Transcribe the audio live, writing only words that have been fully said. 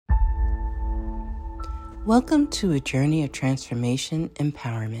Welcome to a journey of transformation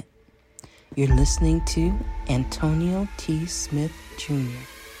empowerment. You're listening to Antonio T. Smith Jr.,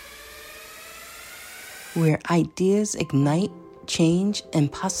 where ideas ignite, change,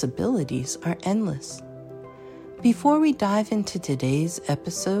 and possibilities are endless. Before we dive into today's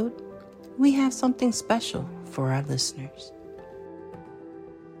episode, we have something special for our listeners.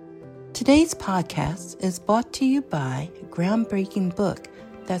 Today's podcast is brought to you by a groundbreaking book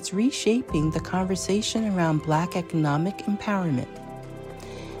that's reshaping the conversation around Black economic empowerment.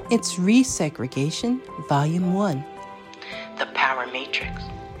 It's Resegregation, Volume 1, The Power Matrix,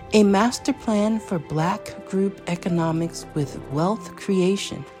 a master plan for Black group economics with wealth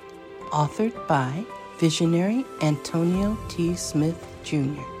creation, authored by visionary Antonio T. Smith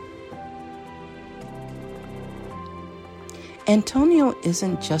Jr. Antonio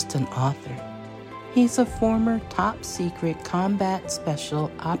isn't just an author. He's a former top-secret Combat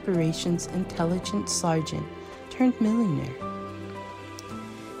Special Operations Intelligence Sergeant turned millionaire.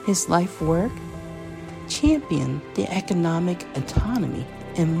 His life work championed the economic autonomy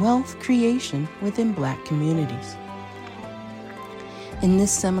and wealth creation within Black communities. In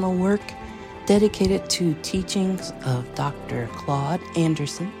this seminal work, dedicated to teachings of Dr. Claude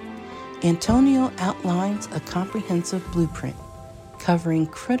Anderson, Antonio outlines a comprehensive blueprint covering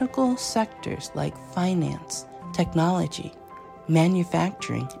critical sectors like finance, technology,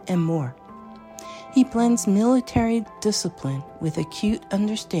 manufacturing, and more. He blends military discipline with acute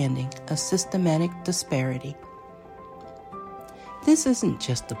understanding of systematic disparity. This isn't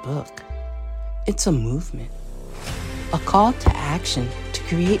just a book. It's a movement, a call to action to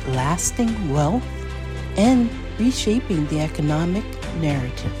create lasting wealth and reshaping the economic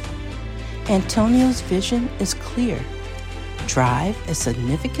narrative. Antonio's vision is clear. Drive a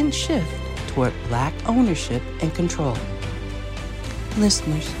significant shift toward Black ownership and control.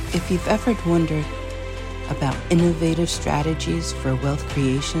 Listeners, if you've ever wondered about innovative strategies for wealth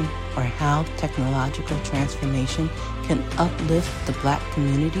creation or how technological transformation can uplift the Black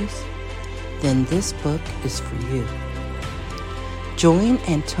communities, then this book is for you. Join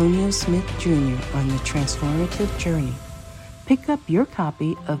Antonio Smith Jr. on the transformative journey. Pick up your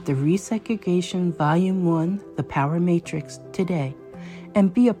copy of the Resegregation Volume 1, The Power Matrix, today,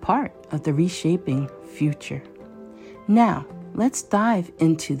 and be a part of the reshaping future. Now, let's dive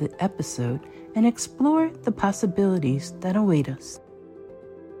into the episode and explore the possibilities that await us.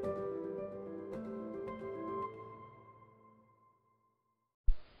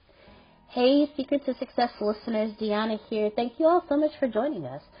 Hey, Secrets of Success listeners, Deanna here. Thank you all so much for joining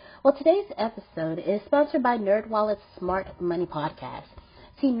us. Well, today's episode is sponsored by NerdWallet's Smart Money Podcast.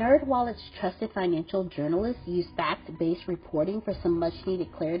 See, NerdWallet's trusted financial journalists use fact-based reporting for some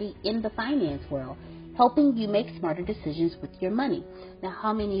much-needed clarity in the finance world, helping you make smarter decisions with your money. Now,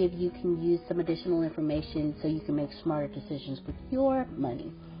 how many of you can use some additional information so you can make smarter decisions with your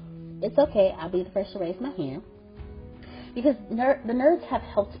money? It's okay. I'll be the first to raise my hand. Because the nerds have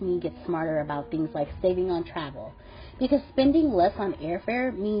helped me get smarter about things like saving on travel. Because spending less on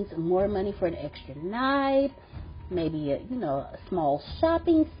airfare means more money for an extra night, maybe a small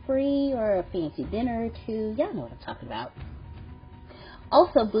shopping spree or a fancy dinner or two. Y'all know what I'm talking about.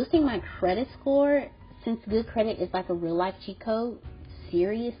 Also, boosting my credit score, since good credit is like a real life cheat code,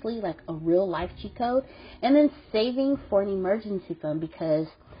 seriously, like a real life cheat code, and then saving for an emergency fund because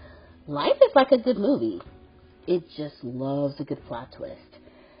life is like a good movie. It just loves a good plot twist.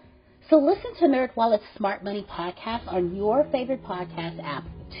 So listen to NerdWallet's Smart Money Podcast on your favorite podcast app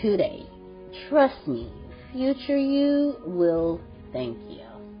today. Trust me, future you will thank you.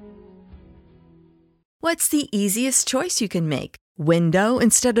 What's the easiest choice you can make? Window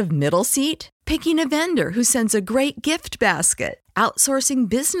instead of middle seat? Picking a vendor who sends a great gift basket? Outsourcing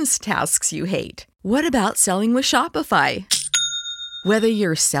business tasks you hate? What about selling with Shopify? Whether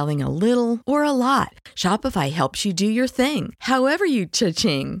you're selling a little or a lot, Shopify helps you do your thing, however you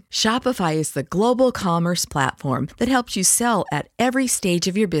cha-ching. Shopify is the global commerce platform that helps you sell at every stage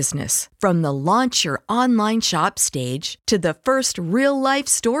of your business. From the launch your online shop stage to the first real-life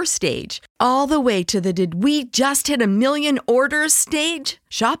store stage, all the way to the did we just hit 1 million orders stage.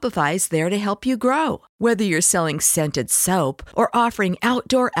 Shopify's there to help you grow. Whether you're selling scented soap or offering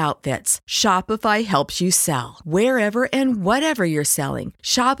outdoor outfits, Shopify helps you sell. Wherever and whatever you're selling,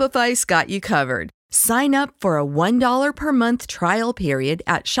 Shopify's got you covered. Sign up for a $1 per month trial period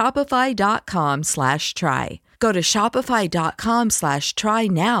at shopify.com/try. Go to shopify.com/try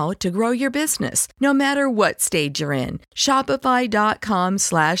now to grow your business, no matter what stage you're in.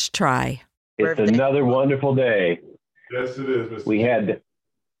 Shopify.com/try. It's another wonderful day. Yes, it is, Mr.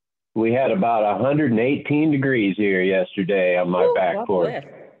 We had about 118 degrees here yesterday on my back porch.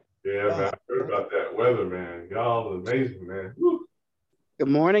 Yeah, man, I heard about that weather, man. Y'all are amazing, man. Woo. Good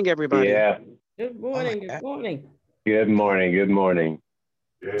morning, everybody. Yeah. Good morning. Good morning. Good morning. Good morning.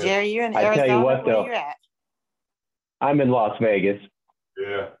 Yeah, Jerry, you're in I Arizona. tell you what, Where though, you at? I'm in Las Vegas.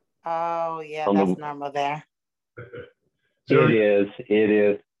 yeah. Oh, yeah, that's normal there. Jerry, It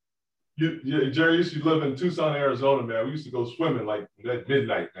is. Jerry used to live in Tucson, Arizona, man. We used to go swimming like at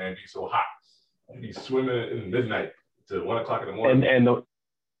midnight, man. It'd be so hot. You'd be swimming in midnight to 1 o'clock in the morning.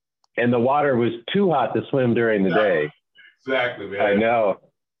 And the water was too hot to swim during the day. Exactly, man. I know.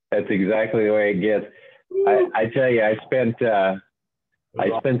 That's exactly the way it gets. I tell you, I spent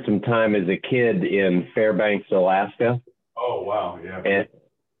some time as a kid in Fairbanks, Alaska. Oh wow, yeah.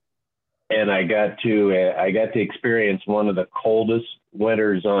 And I got to experience one of the coldest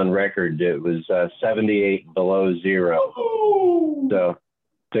winters on record. It was 78 below zero. Oh.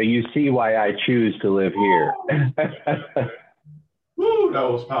 So you see why I choose to live here. Woo, that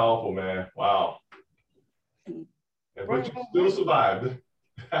was powerful, man. Wow. But you still survived.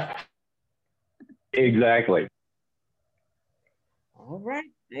 Exactly. All right,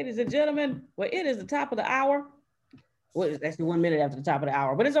 ladies and gentlemen. Well, it is the top of the hour. Well, it's actually 1 minute after the top of the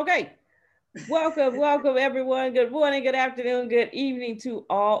hour, but it's okay. Welcome, everyone. Good morning, good afternoon, good evening to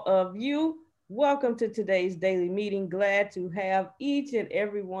all of you. Welcome to today's daily meeting. Glad to have each and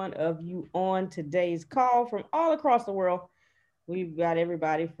every one of you on today's call from all across the world. We've got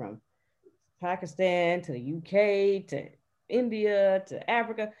everybody from Pakistan to the UK to India to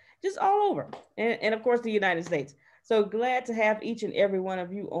Africa, just all over, and of course the United States. So glad to have each and every one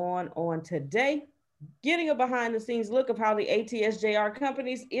of you on today, getting a behind the scenes look of how the ATSJR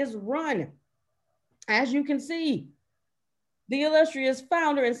Companies is run. As you can see, the illustrious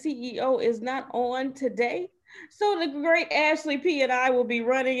founder and CEO is not on today. So the great Ashley P and I will be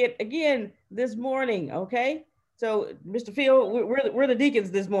running it again this morning, okay? So Mr. Phil, we're the deacons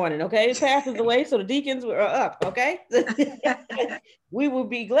this morning, okay? Pastor's away, so the deacons are up, okay? We will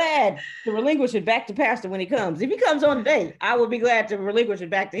be glad to relinquish it back to Pastor when he comes. If he comes on today, I will be glad to relinquish it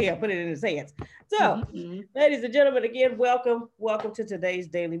back to him, put it in his hands. So, ladies and gentlemen, again, welcome to today's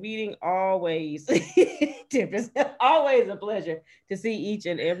daily meeting. Always, always a pleasure to see each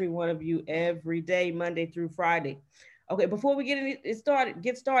and every one of you every day, Monday through Friday. Okay, before we get started,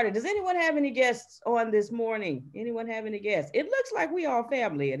 does anyone have any guests on this morning? Anyone have any guests? It looks like we all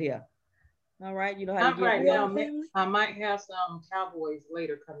family in here. All right, you know how to get right now. I might have some Cowboys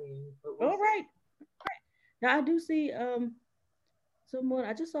later coming in. All right. Now I do see someone.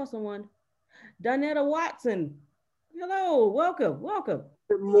 I just saw someone. Donetta Watson. Hello, welcome.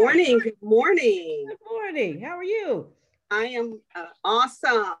 Good morning. Good morning. Good morning. How are you? I am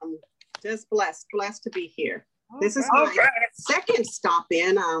awesome. Just blessed to be here. This is my second stop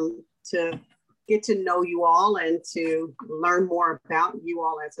in to get to know you all and to learn more about you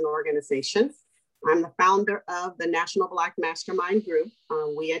all as an organization. I'm the founder of the National Black Mastermind Group.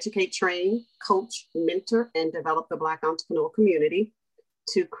 We educate, train, coach, mentor, and develop the Black entrepreneurial community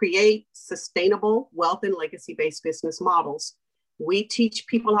to create sustainable wealth and legacy-based business models. We teach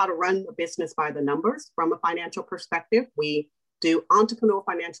people how to run the business by the numbers from a financial perspective. We do entrepreneurial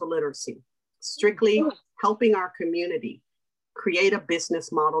financial literacy, strictly helping our community create a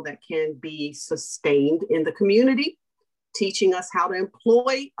business model that can be sustained in the community, teaching us how to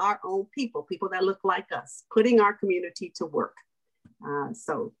employ our own people that look like us, putting our community to work.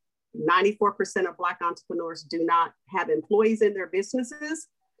 So 94% of Black entrepreneurs do not have employees in their businesses,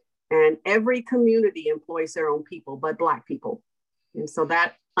 and every community employs their own people, but Black people. And so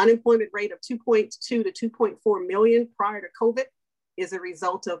that unemployment rate of 2.2 to 2.4 million prior to COVID is a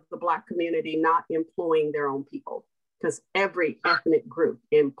result of the Black community not employing their own people, because every ethnic group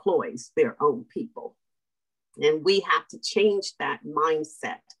employs their own people. And we have to change that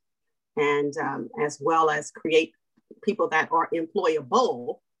mindset, and as well as create people that are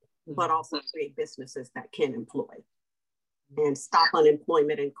employable, but also create businesses that can employ and stop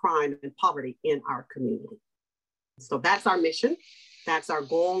unemployment and crime and poverty in our community. So that's our mission. That's our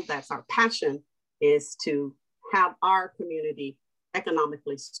goal. That's our passion, is to have our community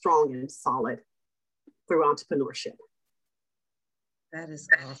economically strong and solid through entrepreneurship. That is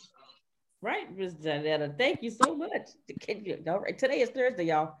awesome. Right, Ms. Donetta. Thank you so much. All right, today is Thursday,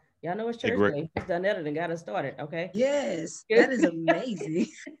 y'all. Y'all know it's church day. Ms. Donetta done got us started, okay? Yes, that is amazing.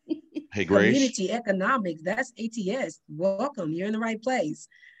 Hey, Grace. Community economics, that's ATS. Welcome, you're in the right place.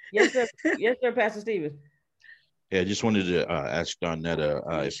 Yes, sir. Yes, sir, Pastor Stevens. Yeah, I just wanted to ask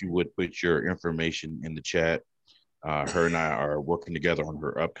Donetta if you would put your information in the chat. Her and I are working together on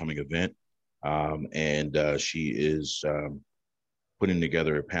her upcoming event, and she is putting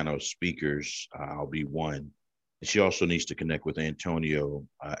together a panel of speakers. I'll be one She also needs to connect with Antonio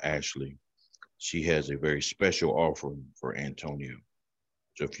Ashley. She has a very special offering for Antonio.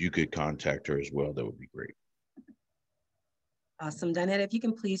 So if you could contact her as well, that would be great. Awesome. Donetta, if you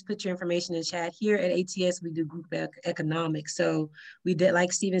can please put your information in chat. Here at ATS, we do group economics. So we did,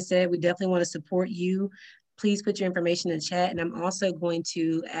 like Stephen said, we definitely want to support you. Please put your information in the chat. And I'm also going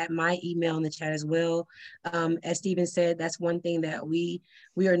to add my email in the chat as well. As Stephen said, that's one thing that we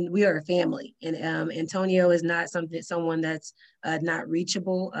are a family. And Antonio is not someone that's not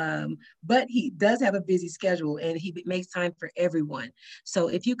reachable, but he does have a busy schedule and he makes time for everyone. So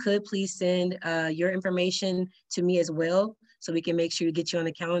if you could please send your information to me as well, so we can make sure to get you on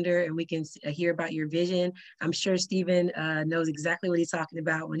the calendar and we can hear about your vision. I'm sure Stephen knows exactly what he's talking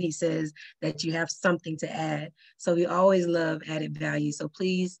about when he says that you have something to add. So we always love added value. So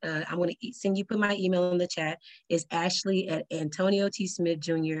please, I'm gonna put my email in the chat. It's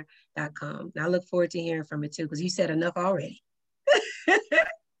ashley@antoniotsmithjr.com. And I look forward to hearing from it too, because you said enough already.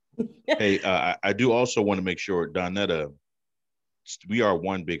 Hey, I do also want to make sure, Donetta, we are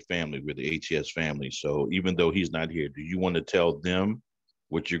one big family. We're the ATS family. So even though he's not here, do you want to tell them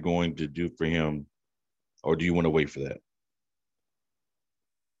what you're going to do for him, or do you want to wait for that?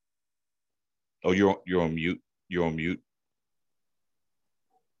 Oh, you're on mute. You're on mute.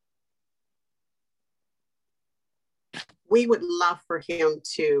 We would love for him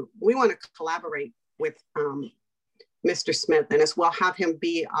we want to collaborate with Mr. Smith, and as well have him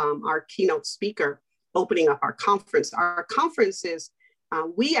be our keynote speaker opening up our conference. Our conference is,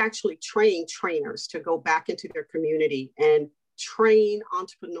 we actually train trainers to go back into their community and train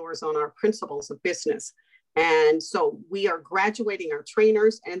entrepreneurs on our principles of business. And so we are graduating our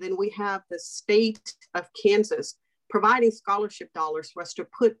trainers, and then we have the state of Kansas providing scholarship dollars for us to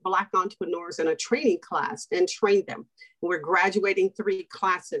put Black entrepreneurs in a training class and train them. We're graduating 3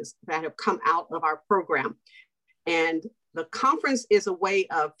 classes that have come out of our program. And the conference is a way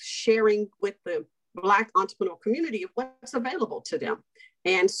of sharing with the Black entrepreneurial community of what's available to them.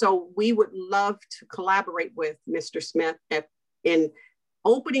 And so we would love to collaborate with Mr. Smith in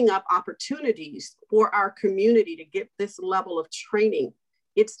opening up opportunities for our community to get this level of training.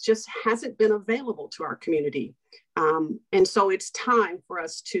 It just hasn't been available to our community. And so it's time for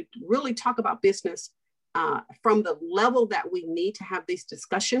us to really talk about business from the level that we need to have these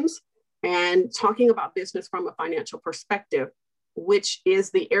discussions, and talking about business from a financial perspective, which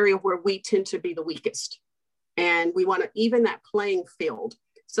is the area where we tend to be the weakest. And we want to even that playing field.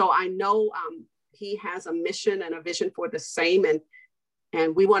 So I know he has a mission and a vision for the same,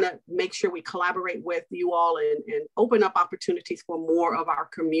 and we want to make sure we collaborate with you all and open up opportunities for more of our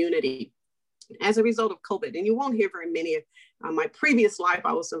community. As a result of COVID, and you won't hear very many of my previous life,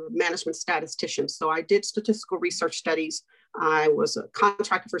 I was a management statistician. So I did statistical research studies. I was a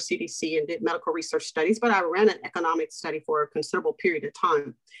contractor for CDC and did medical research studies, but I ran an economic study for a considerable period of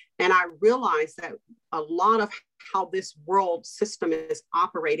time. And I realized that a lot of how this world system is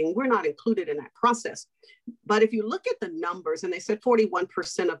operating, we're not included in that process. But if you look at the numbers, and they said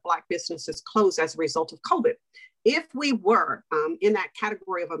 41% of Black businesses closed as a result of COVID. If we were in that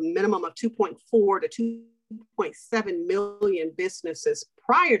category of a minimum of 2.4 to 2.7 million businesses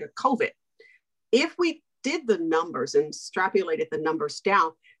prior to COVID, if we did the numbers and extrapolated the numbers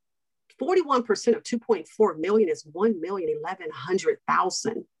down, 41% of 2.4 million is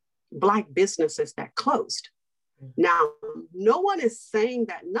 1,100,000 Black businesses that closed. Now, no one is saying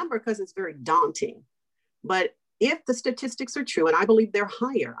that number because it's very daunting. But if the statistics are true, and I believe they're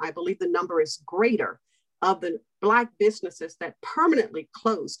higher, I believe the number is greater of the Black businesses that permanently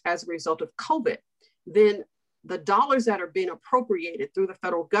closed as a result of COVID, then the dollars that are being appropriated through the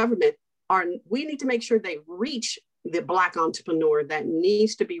federal government we need to make sure they reach the Black entrepreneur that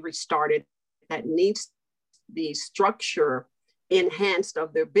needs to be restarted, that needs the structure enhanced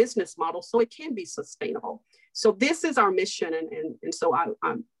of their business model so it can be sustainable. So this is our mission. And so I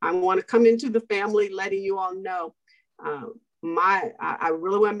want to come into the family letting you all know, I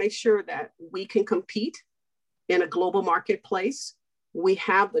really want to make sure that we can compete in a global marketplace. We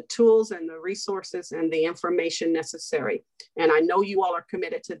have the tools and the resources and the information necessary. And I know you all are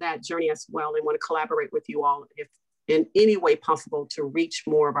committed to that journey as well and want to collaborate with you all if in any way possible to reach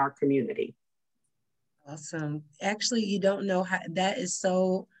more of our community. Awesome. Actually, you don't know how that is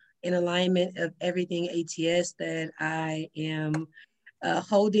so in alignment of everything ATS that I am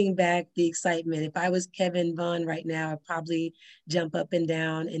holding back the excitement. If I was Kevin Vaughn right now, I'd probably jump up and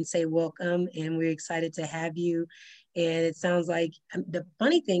down and say welcome, and we're excited to have you. And it sounds like the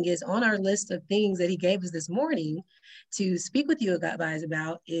funny thing is on our list of things that he gave us this morning to speak with you guys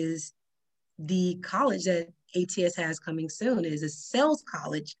about is the college that ATS has coming soon. It is a sales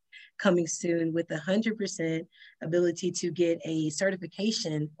college coming soon with 100% ability to get a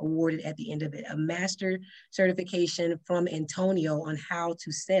certification awarded at the end of it, a master certification from Antonio on how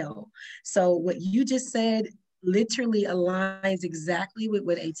to sell. So what you just said literally aligns exactly with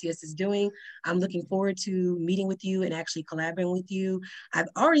what ATS is doing. I'm looking forward to meeting with you and actually collaborating with you. I've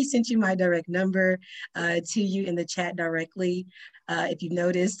already sent you my direct number to you in the chat directly, if you've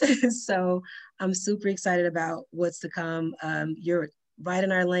noticed. So I'm super excited about what's to come. You're right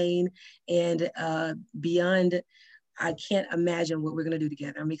in our lane, and beyond, I can't imagine what we're gonna do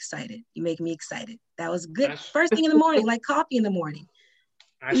together. I'm excited. You make me excited. That was good. First thing in the morning, like coffee in the morning.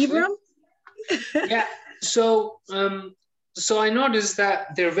 Ibram? Yeah. So, so I noticed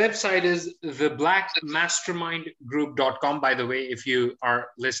that their website is theblackmastermindgroup.com. By the way, if you are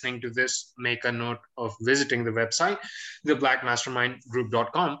listening to this, make a note of visiting the website,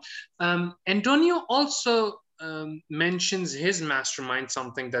 theblackmastermindgroup.com. Antonio also mentions his mastermind,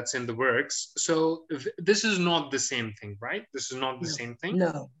 something that's in the works. So this is not the same thing, right? This is not the same thing.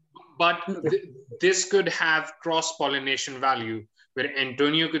 No. But this could have cross-pollination value, where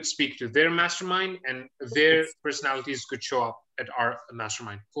Antonio could speak to their mastermind and their personalities could show up at our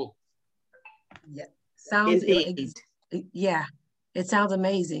mastermind. Cool. Yeah, sounds, yeah, it sounds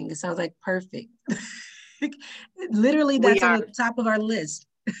amazing. It sounds like perfect. Literally, that's on the top of our list.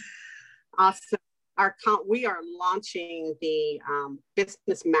 Awesome. We are launching the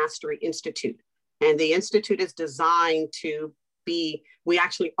Business Mastery Institute, and the Institute is designed to be, we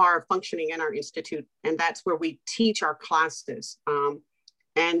actually are functioning in our institute, and that's where we teach our classes.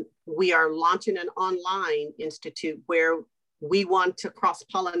 And we are launching an online institute where we want to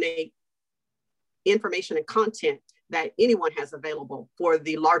cross-pollinate information and content that anyone has available for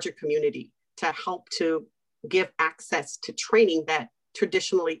the larger community to help to give access to training that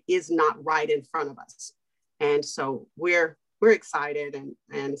traditionally is not right in front of us. And so we're excited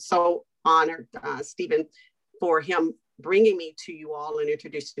and so honored, Stephen, for him bringing me to you all and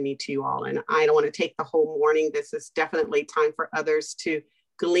introducing me to you all. And I don't want to take the whole morning. This is definitely time for others to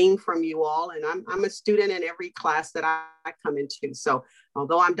glean from you all. And I'm a student in every class that I come into. So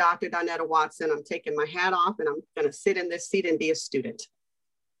although I'm Dr. Donetta Watson, I'm taking my hat off and I'm going to sit in this seat and be a student.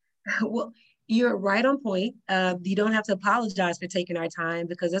 Well, you're right on point. You don't have to apologize for taking our time,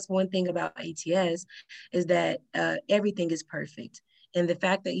 because that's one thing about ATS is that everything is perfect. And the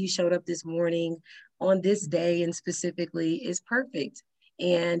fact that you showed up this morning on this day and specifically is perfect.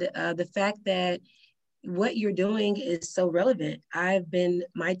 And the fact that what you're doing is so relevant.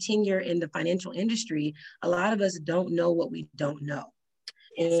 My tenure in the financial industry, a lot of us don't know what we don't know.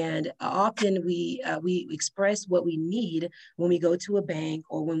 And often we express what we need when we go to a bank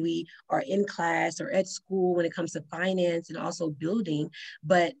or when we are in class or at school when it comes to finance and also building,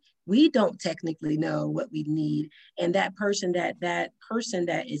 but we don't technically know what we need. And that person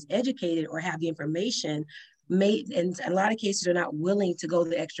that is educated or have the information in a lot of cases are not willing to go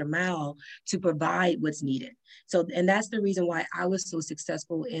the extra mile to provide what's needed. So, and that's the reason why I was so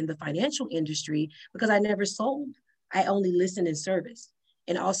successful in the financial industry, because I never sold. I only listened and serviced,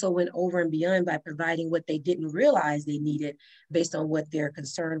 and also went over and beyond by providing what they didn't realize they needed based on what their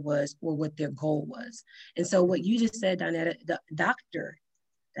concern was or what their goal was. And so what you just said, Dr.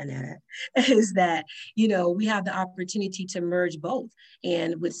 Donetta, is that, we have the opportunity to merge both.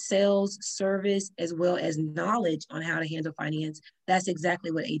 And with sales, service, as well as knowledge on how to handle finance, that's exactly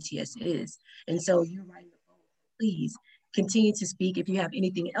what ATS is. And so you're right. Please continue to speak. If you have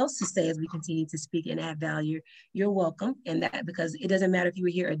anything else to say as we continue to speak and add value, you're welcome. And that, because it doesn't matter if you were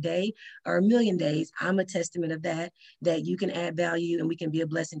here a day or a million days, I'm a testament of that you can add value and we can be a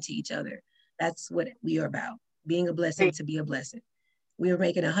blessing to each other. That's what we are about, being a blessing to be a blessing. We are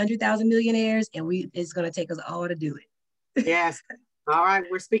making 100,000 millionaires, and it's going to take us all to do it. Yes. All right.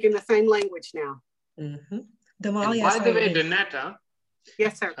 We're speaking the same language now. Mm-hmm. Damali, by the way, Donetta.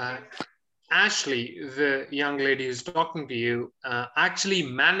 Yes, sir. Ashley, the young lady who's talking to you, actually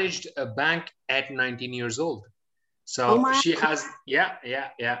managed a bank at 19 years old. So she has, yeah.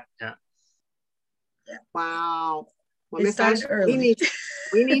 Wow. Well, Miss Ashley,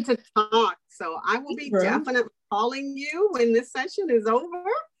 we need to talk. So I will be definitely calling you when this session is over.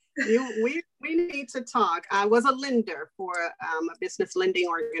 We need to talk. I was a lender for a business lending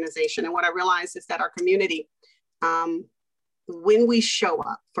organization. And what I realized is that our community, when we show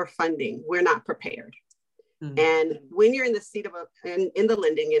up for funding, we're not prepared. Mm-hmm. And when you're in the seat of in the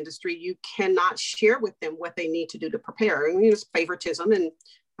lending industry, you cannot share with them what they need to do to prepare. And there's favoritism and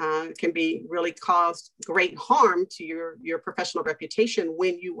can be really cause great harm to your professional reputation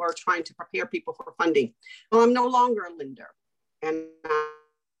when you are trying to prepare people for funding. Well, I'm no longer a lender, and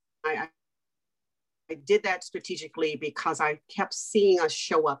I did that strategically because I kept seeing us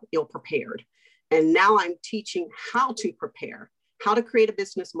show up ill-prepared. And now I'm teaching how to prepare, how to create a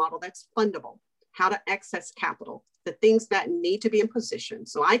business model that's fundable, how to access capital, the things that need to be in position.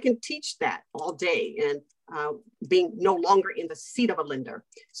 So I can teach that all day and being no longer in the seat of a lender.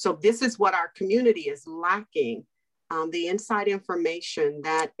 So this is what our community is lacking, the inside information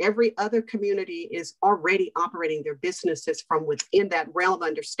that every other community is already operating their businesses from within that realm of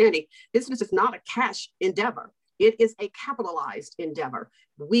understanding. Business is not a cash endeavor. It is a capitalized endeavor.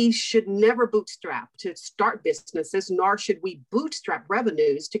 We should never bootstrap to start businesses, nor should we bootstrap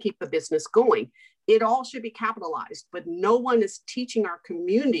revenues to keep the business going. It all should be capitalized, but no one is teaching our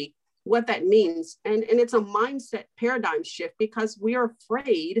community what that means. And it's a mindset paradigm shift because we are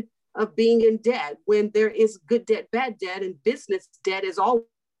afraid of being in debt when there is good debt, bad debt, and business debt is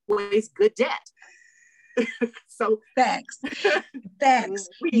always good debt. So facts.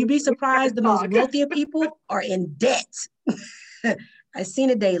 You'd be surprised the most wealthier people are in debt. I've seen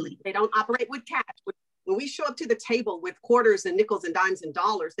it daily. They don't operate with cash. When we show up to the table with quarters and nickels and dimes and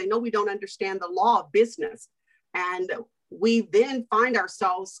dollars, they know we don't understand the law of business. And we then find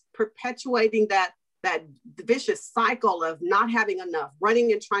ourselves perpetuating that vicious cycle of not having enough,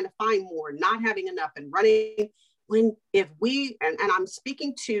 running and trying to find more, not having enough and running. And I'm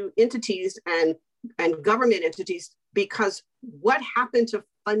speaking to entities and government entities, because what happened to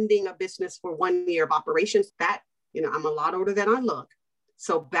funding a business for 1 year of operations, that, I'm a lot older than I look.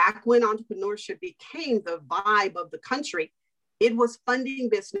 So back when entrepreneurship became the vibe of the country, it was funding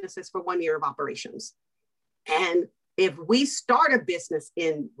businesses for 1 year of operations. And if we start a business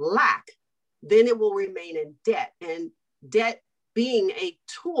in lack, then it will remain in debt. And debt being a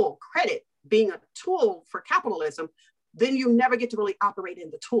tool, credit being a tool for capitalism, then you never get to really operate in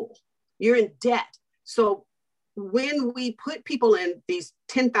the tool. You're in debt. So when we put people in these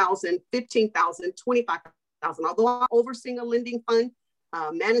 10,000, 15,000, 25,000, although I'm overseeing a lending fund,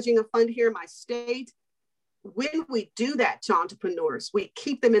 managing a fund here in my state, when we do that to entrepreneurs, we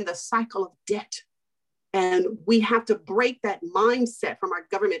keep them in the cycle of debt. And we have to break that mindset from our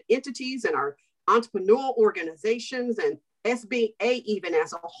government entities and our entrepreneurial organizations and SBA even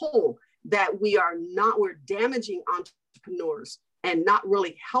as a whole, that we're damaging entrepreneurs and not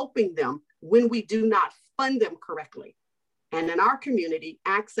really helping them when we do not fund them correctly. And in our community,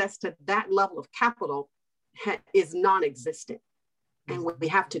 access to that level of capital is non-existent. And we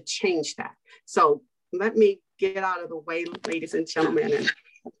have to change that. So let me get out of the way, ladies and gentlemen.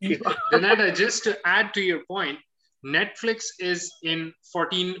 Donetta, just to add to your point, Netflix is in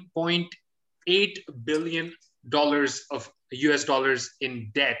 $14.8 billion of US dollars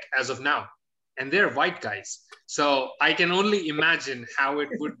in debt as of now. And they're white guys. So I can only imagine how it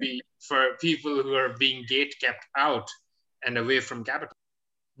would be for people who are being gate kept out and away from capital.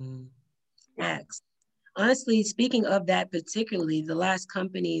 Next. Honestly, speaking of that particularly, the last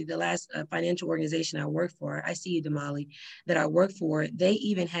financial organization I worked for, I see you, Damali, that I worked for, they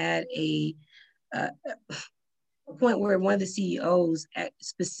even had a point where one of the CEOs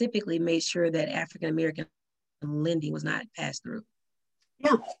specifically made sure that African-American lending was not passed through.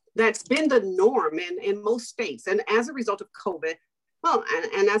 Yeah, that's been the norm in most states. And as a result of COVID,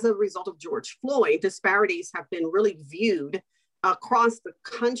 and as a result of George Floyd, disparities have been really viewed across the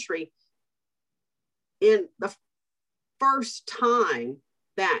country in the first time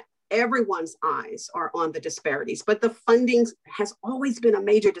that everyone's eyes are on the disparities. But the funding has always been a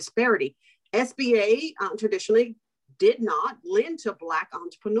major disparity. SBA traditionally did not lend to Black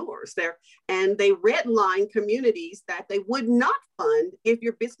entrepreneurs there, and they redlined communities that they would not fund if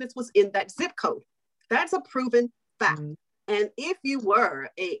your business was in that zip code. That's a proven fact. Mm-hmm. And if you were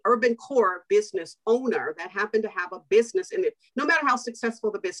a urban core business owner that happened to have a business in it, no matter how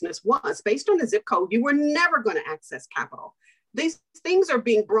successful the business was, based on the zip code, you were never going to access capital. These things are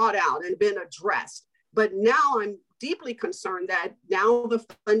being brought out and been addressed. But now I'm deeply concerned that now the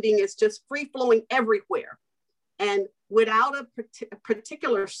funding is just free flowing everywhere. And without a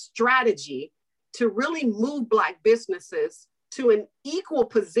particular strategy to really move Black businesses to an equal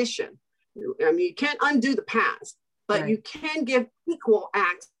position. I mean, you can't undo the past, but you can give equal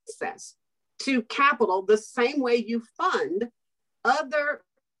access to capital the same way you fund other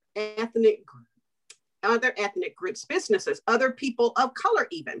ethnic groups, businesses, other people of color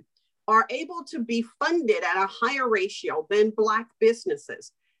even are able to be funded at a higher ratio than Black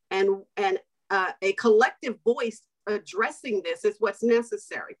businesses. And a collective voice addressing this is what's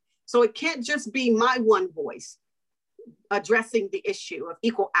necessary. So it can't just be my one voice addressing the issue of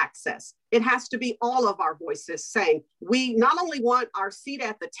equal access. It has to be all of our voices saying, we not only want our seat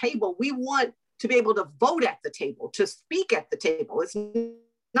at the table, we want to be able to vote at the table, to speak at the table. It's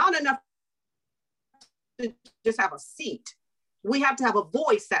not enough to just have a seat. We have to have a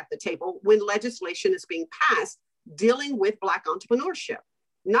voice at the table when legislation is being passed dealing with Black entrepreneurship,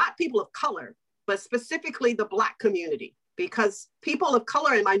 not people of color, but specifically the Black community, because people of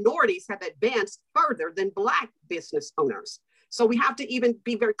color and minorities have advanced further than Black business owners. So we have to even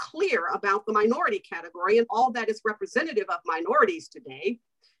be very clear about the minority category and all that is representative of minorities today,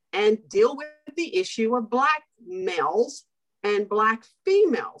 and deal with the issue of Black males and Black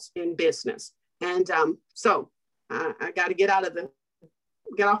females in business. And I got to get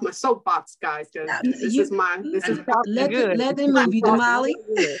off my soapbox, guys. Let them move you, Damali.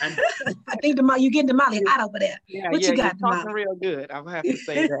 I think you getting Damali hot over there. What you got, Damali? Real good. I have to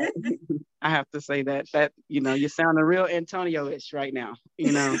say that. I have to say that you're sounding real Antonio-ish right now.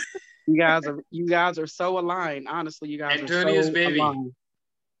 You guys are so aligned. Honestly, you guys Antonio's are so baby. aligned.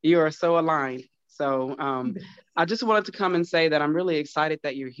 You are so aligned. So I just wanted to come and say that I'm really excited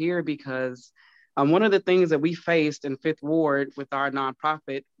that you're here, because one of the things that we faced in Fifth Ward with our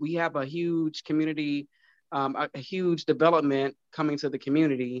nonprofit, we have a huge community, a huge development coming to the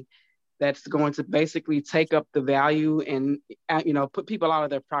community that's going to basically take up the value and put people out of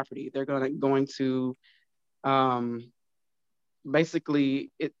their property. They're going to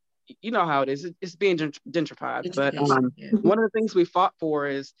basically, you know how it is. It's being gentrified. But one of the things we fought for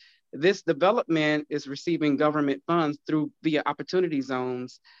is this development is receiving government funds via opportunity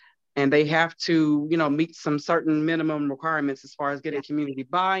zones. And they have to, meet some certain minimum requirements as far as getting community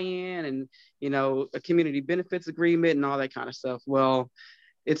buy-in and, a community benefits agreement and all that kind of stuff. Well,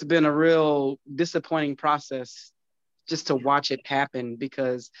 it's been a real disappointing process just to watch it happen,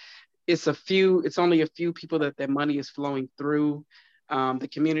 because it's only a few people that their money is flowing through. The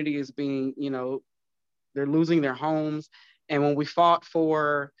community is being, they're losing their homes. And when we fought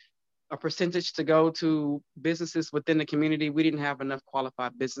for a percentage to go to businesses within the community, we didn't have enough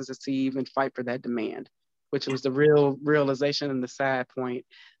qualified businesses to even fight for that demand, which was the real realization and the sad point.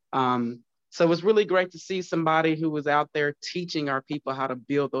 So it was really great to see somebody who was out there teaching our people how to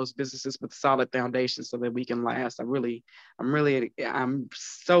build those businesses with solid foundations so that we can last. I'm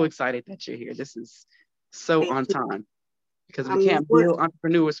so excited that you're here. This is so on time, because we can't build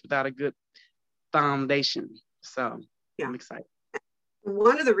entrepreneurs without a good foundation. So I'm excited.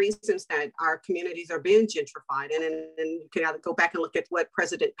 One of the reasons that our communities are being gentrified, and you can either go back and look at what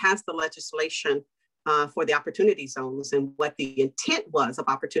President passed the legislation for the opportunity zones and what the intent was of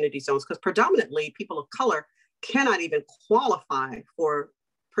opportunity zones, because predominantly people of color cannot even qualify for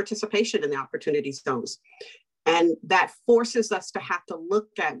participation in the opportunity zones. And that forces us to have to look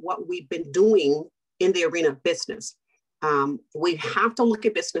at what we've been doing in the arena of business. We have to look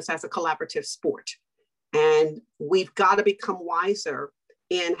at business as a collaborative sport. And we've got to become wiser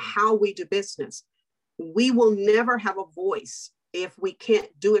in how we do business. We will never have a voice if we can't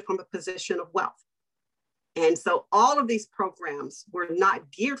do it from a position of wealth. And so all of these programs were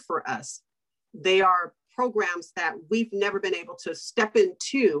not geared for us. They are programs that we've never been able to step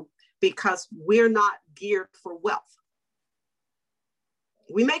into because we're not geared for wealth.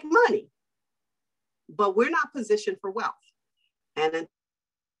 We make money, but we're not positioned for wealth. And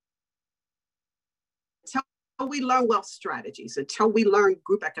until we learn wealth strategies, until we learn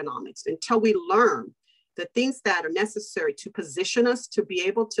group economics, until we learn the things that are necessary to position us to be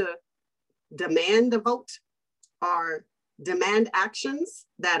able to demand a vote or demand actions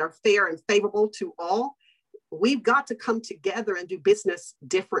that are fair and favorable to all, we've got to come together and do business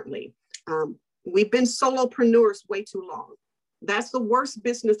differently. We've been solopreneurs way too long. That's the worst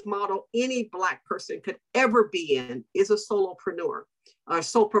business model any Black person could ever be in, is a solopreneur or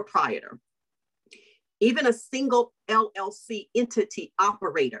sole proprietor. Even a single LLC entity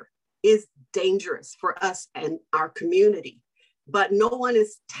operator is dangerous for us and our community. But no one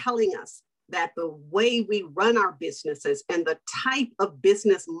is telling us that the way we run our businesses and the type of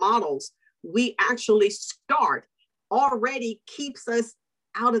business models we actually start already keeps us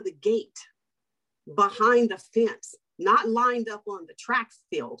out of the gate, behind the fence, not lined up on the track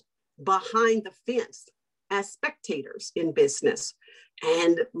field, behind the fence as spectators in business.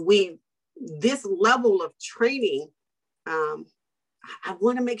 And this level of training, I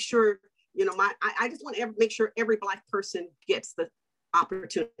want to make sure, I just want to make sure every Black person gets the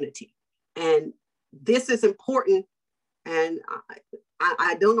opportunity. And this is important. And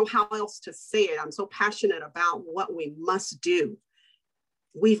I don't know how else to say it. I'm so passionate about what we must do.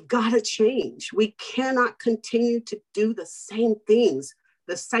 We've got to change. We cannot continue to do the same things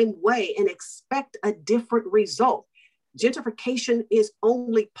the same way and expect a different result. Gentrification is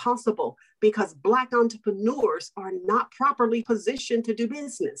only possible because Black entrepreneurs are not properly positioned to do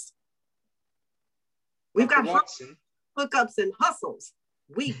business. We've got hookups and hustles.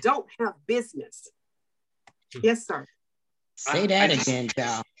 We don't have business. Yes, sir. Say that again,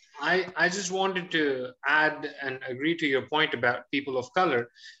 Cal. I just wanted to add and agree to your point about people of color.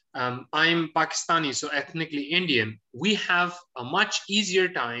 I'm Pakistani, so ethnically Indian. We have a much easier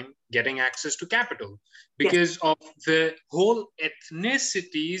time getting access to capital because of the whole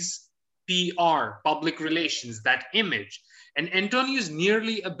ethnicities PR, public relations, that image. And Antonio is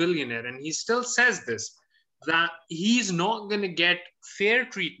nearly a billionaire, and he still says this, that he's not going to get fair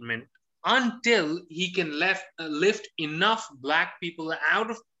treatment until he can lift enough Black people out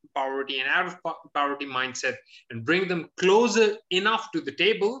of poverty and out of poverty mindset and bring them closer enough to the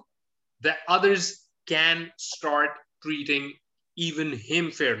table that others can start treating even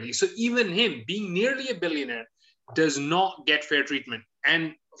him fairly. So even him, being nearly a billionaire, does not get fair treatment.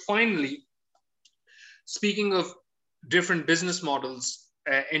 And finally, speaking of different business models,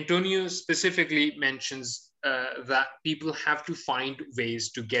 Antonio specifically mentions that people have to find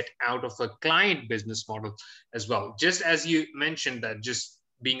ways to get out of a client business model as well. Just as you mentioned that just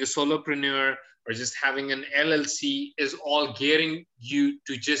being a solopreneur or just having an LLC is all gearing you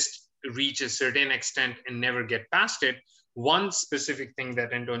to just reach a certain extent and never get past it. One specific thing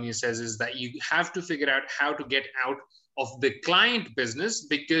that Antonio says is that you have to figure out how to get out of the client business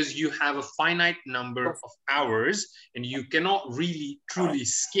because you have a finite number of hours and you cannot really truly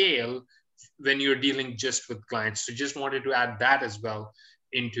scale when you're dealing just with clients. So just wanted to add that as well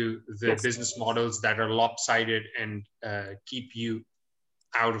into the business models that are lopsided and keep you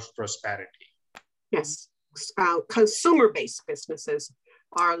out of prosperity. Yes, consumer-based businesses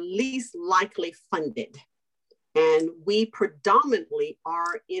are least likely funded. And we predominantly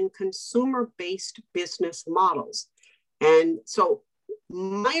are in consumer-based business models. And so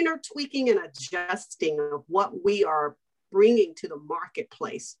minor tweaking and adjusting of what we are bringing to the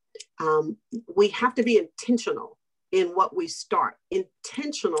marketplace. We have to be intentional in what we start,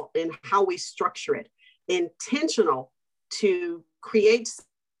 intentional in how we structure it, intentional to create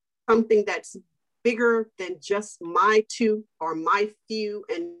something that's bigger than just my two or my few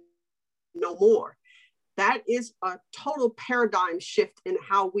and no more. That is a total paradigm shift in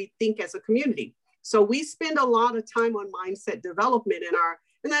how we think as a community. So we spend a lot of time on mindset development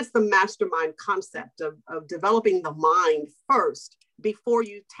and that's the mastermind concept of developing the mind first before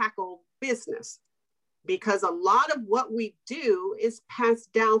you tackle business. Because a lot of what we do is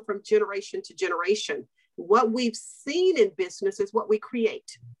passed down from generation to generation. What we've seen in business is what we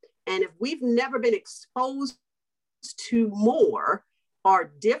create. And if we've never been exposed to more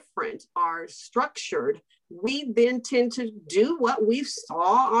or different or structured, we then tend to do what we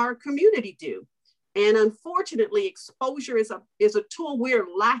saw our community do. And unfortunately, exposure is a tool we're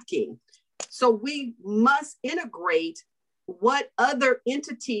lacking. So we must integrate what other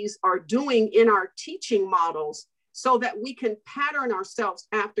entities are doing in our teaching models so that we can pattern ourselves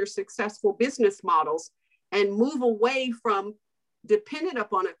after successful business models and move away from dependent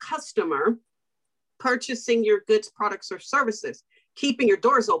upon a customer purchasing your goods, products, or services, keeping your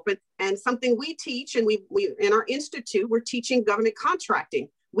doors open. And something we teach, and we in our institute, we're teaching government contracting,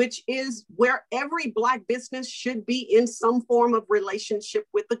 which is where every Black business should be in some form of relationship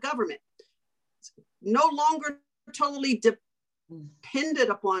with the government. No longer totally dependent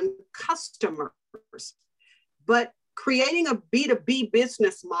upon customers, but creating a B2B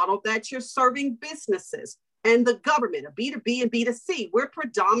business model that you're serving businesses and the government, a B2B and B2C. We're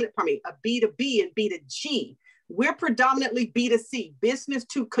predominant, a B2B and B2G. We're predominantly B2C, business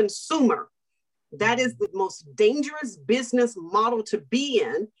to consumer. That is the most dangerous business model to be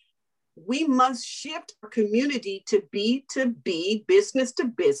in. We must shift our community to B2B, business to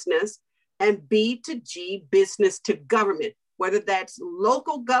business, and B2G, business to government, whether that's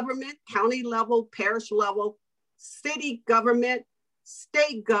local government, county level, parish level, city government,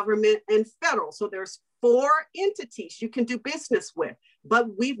 state government, and federal. So there's 4 entities you can do business with,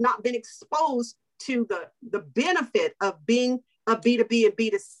 but we've not been exposed to the benefit of being a B2B and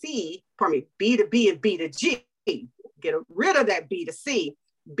B2C, B2B and B2G. Get rid of that B2C,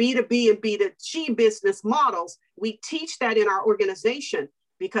 B2B and B2G business models. We teach that in our organization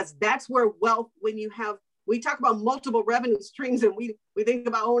because that's where wealth, we talk about multiple revenue streams and we think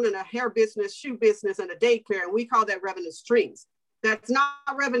about owning a hair business, shoe business, and a daycare, and we call that revenue streams. That's not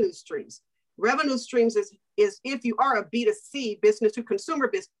revenue streams. Revenue streams is if you are a B2C, business to consumer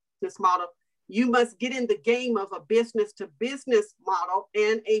business model, you must get in the game of a business to business model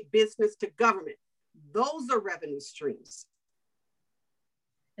and a business to government. Those are revenue streams.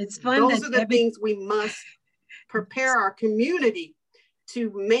 It's fun. Those are the things we must prepare our community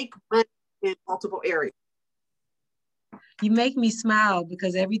to make money in multiple areas. You make me smile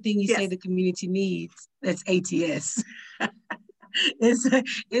because everything you say the community needs, that's ATS.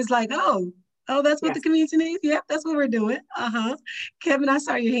 It's like, oh, Oh, that's what the community needs? Yep, that's what we're doing. Kevin, I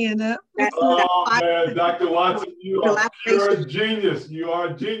saw your hand up. Oh, man, Dr. Watson, you're a genius. You are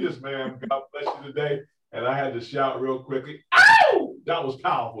a genius, man. God bless you today. And I had to shout real quickly. Ow! That was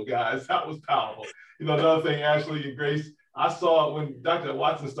powerful, guys. That was powerful. You know, another thing, Ashley and Grace, I saw when Dr.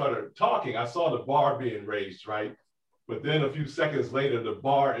 Watson started talking, I saw the bar being raised, right? But then a few seconds later, the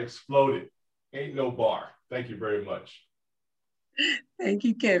bar exploded. Ain't no bar. Thank you very much. Thank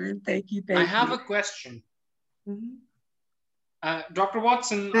you, Kevin. Thank you. I have a question. Dr.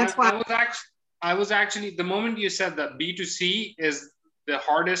 Watson, I was actually, the moment you said that B2C is the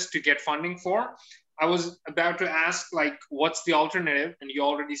hardest to get funding for, I was about to ask, like, what's the alternative? And you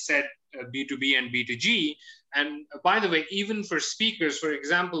already said B2B and B2G. And by the way, even for speakers, for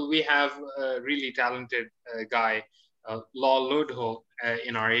example, we have a really talented guy, Lal Lodho,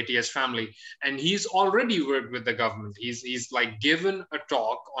 in our ATS family, and he's already worked with the government. He's like given a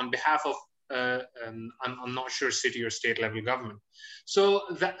talk on behalf of, I'm not sure, city or state level government. So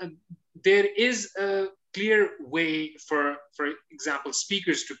there is a clear way for example,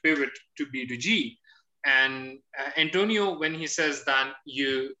 speakers to pivot to B2G. And Antonio, when he says that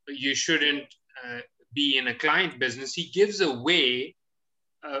you shouldn't be in a client business, he gives a way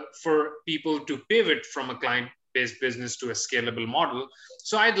for people to pivot from a client-based business to a scalable model.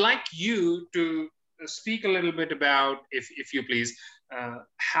 So I'd like you to speak a little bit about, if you please,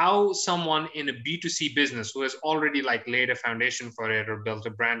 how someone in a B2C business who has already like laid a foundation for it or built a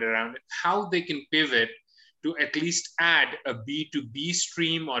brand around it, how they can pivot to at least add a B2B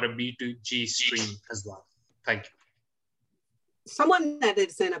stream or a B2G stream as well. Thank you. Someone that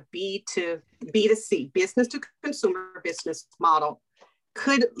is in a B2C, business to consumer business model,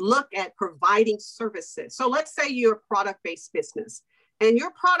 could look at providing services. So let's say you're a product-based business, and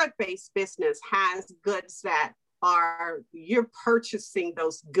your product-based business has goods that you're purchasing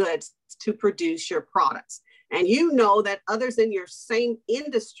those goods to produce your products. And you know that others in your same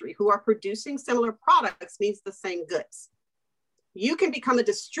industry who are producing similar products needs the same goods. You can become a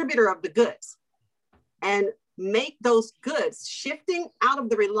distributor of the goods and make those goods, shifting out of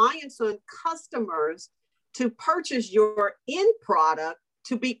the reliance on customers to purchase your end product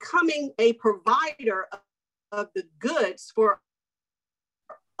to becoming a provider of the goods for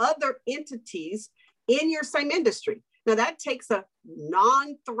other entities in your same industry. Now that takes a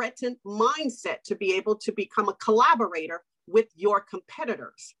non-threatened mindset to be able to become a collaborator with your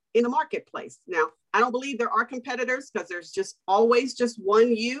competitors in the marketplace. Now, I don't believe there are competitors because there's just always just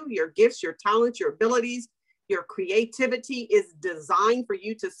one you, your gifts, your talents, your abilities, your creativity is designed for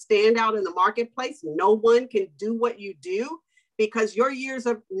you to stand out in the marketplace. No one can do what you do because your years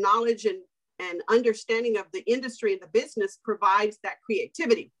of knowledge and understanding of the industry and the business provides that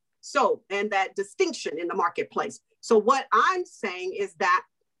creativity. So, and that distinction in the marketplace. So what I'm saying is that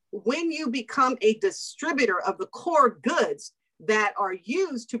when you become a distributor of the core goods that are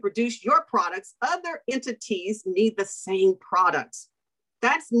used to produce your products, other entities need the same products.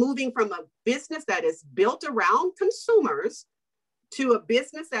 That's moving from a business that is built around consumers to a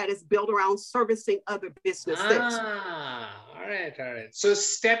business that is built around servicing other businesses. All right. So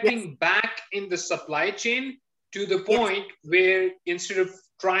stepping back in the supply chain to the point where instead of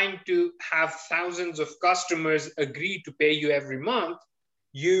trying to have thousands of customers agree to pay you every month,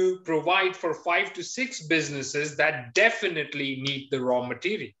 you provide for 5 to 6 businesses that definitely need the raw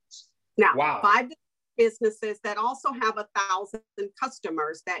materials. Now, 5 businesses that also have 1,000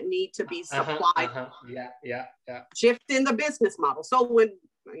 customers that need to be supplied. Yeah. Shift in the business model. So when,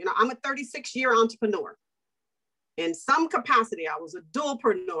 I'm a 36-year entrepreneur. In some capacity, I was a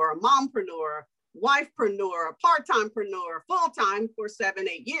dualpreneur, a mompreneur, wifepreneur, a part-timepreneur, full-time for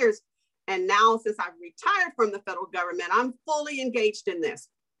 7-8 years. And now since I've retired from the federal government, I'm fully engaged in this.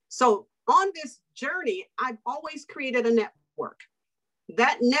 So on this journey, I've always created a network.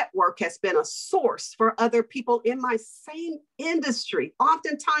 That network has been a source for other people in my same industry,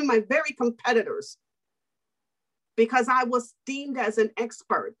 oftentimes my very competitors, because I was deemed as an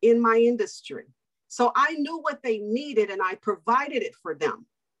expert in my industry. So I knew what they needed and I provided it for them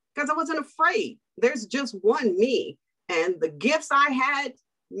because I wasn't afraid. There's just one me, and the gifts I had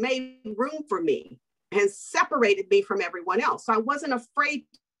made room for me and separated me from everyone else. So I wasn't afraid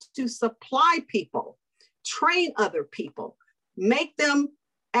to supply people, train other people, make them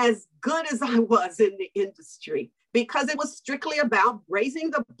as good as I was in the industry, because it was strictly about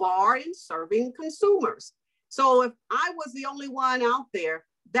raising the bar and serving consumers. So if I was the only one out there,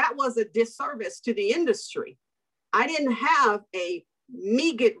 that was a disservice to the industry. I didn't have a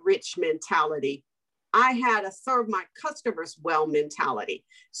me get rich mentality. I had a serve my customers well mentality.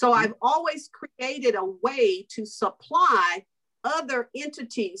 So I've always created a way to supply other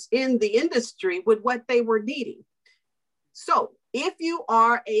entities in the industry with what they were needing. So if you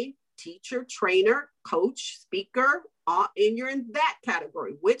are a teacher, trainer, coach, speaker, and you're in that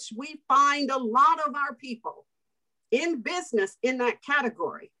category, which we find a lot of our people in business in that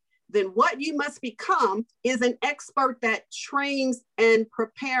category, then what you must become is an expert that trains and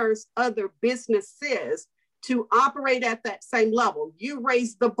prepares other businesses to operate at that same level. You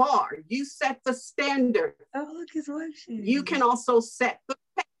raise the bar, you set the standard. Oh, look, his worksheet. You can also set the,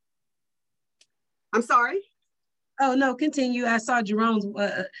 I'm sorry? Oh no, continue. I saw Jerome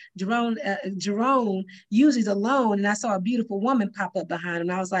usually alone, and I saw a beautiful woman pop up behind him.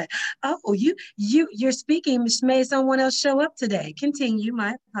 I was like, oh, you're speaking made someone else show up today. Continue.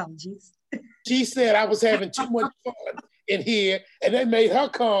 My apologies. She said I was having too much fun in here, and that made her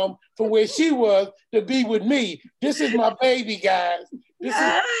come from where she was to be with me. This is my baby, guys. This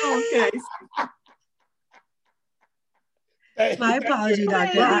is okay. My apology,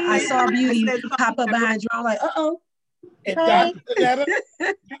 Doctor. I saw beauty pop up behind you. I'm like, uh-oh. And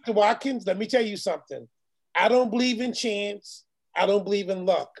Dr. Watkins, let me tell you something. I don't believe in chance. I don't believe in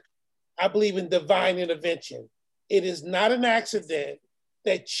luck. I believe in divine intervention. It is not an accident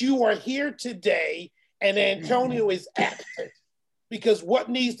that you are here today and Antonio is absent, because what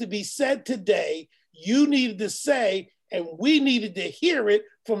needs to be said today, you needed to say, and we needed to hear it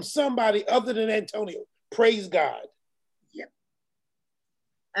from somebody other than Antonio. Praise God. Yep.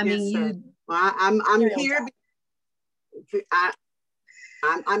 I mean, well, I'm here.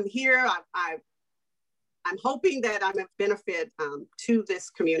 I'm here. I'm hoping that I'm a benefit to this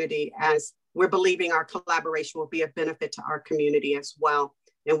community, as we're believing our collaboration will be a benefit to our community as well.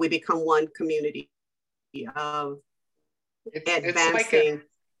 And we become one community of advancing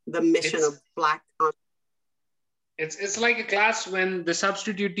the mission of Black. It's like a class when the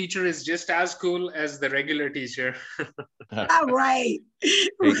substitute teacher is just as cool as the regular teacher. All right.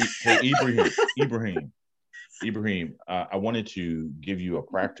 Hey, Ibrahim, I wanted to give you a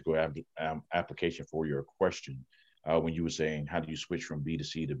practical application for your question when you were saying, how do you switch from B to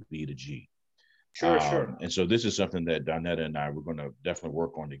C to B to G? Sure. And so this is something that Donetta and I were going to definitely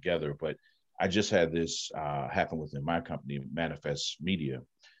work on together, but I just had this happen within my company, Manifest Media.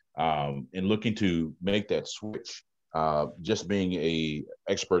 In looking to make that switch, just being a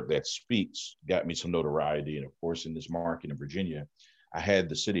expert that speaks got me some notoriety. And of course, in this market in Virginia, I had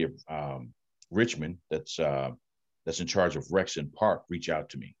the city of Richmond, that's in charge of Rex and Park, reach out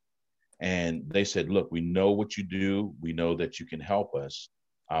to me. And they said, look, we know what you do. We know that you can help us.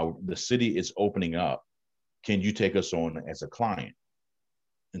 The city is opening up. Can you take us on as a client?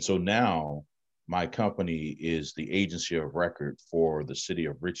 And so now my company is the agency of record for the city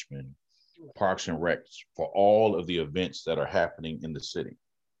of Richmond, Parks and Recs, for all of the events that are happening in the city.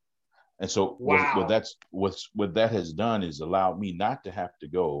 And so what that has done is allowed me not to have to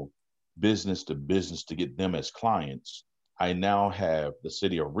go business to business to get them as clients. I now have the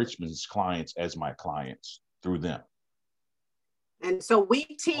city of Richmond's clients as my clients through them. And so we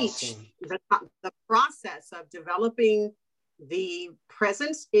teach the process of developing the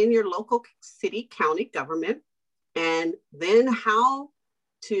presence in your local city, county government, and then how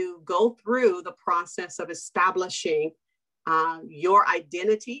to go through the process of establishing your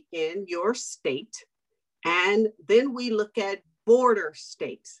identity in your state. And then we look at border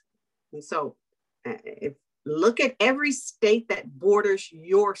states. And so look at every state that borders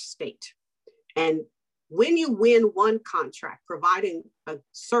your state. And when you win one contract providing a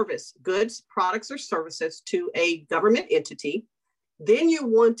service, goods, products, or services to a government entity, then you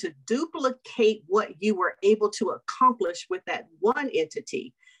want to duplicate what you were able to accomplish with that one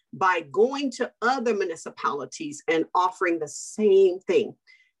entity by going to other municipalities and offering the same thing.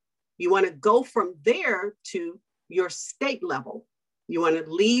 You want to go from there to your state level. You want to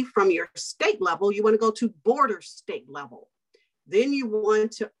leave from your state level, you want to go to border state level. Then you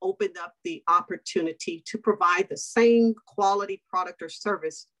want to open up the opportunity to provide the same quality product or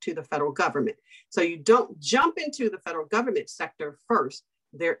service to the federal government. So you don't jump into the federal government sector first.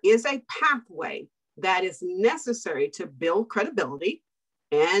 There is a pathway that is necessary to build credibility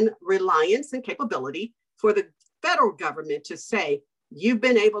and reliance and capability for the federal government to say, you've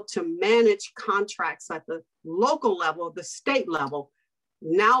been able to manage contracts at the local level, the state level.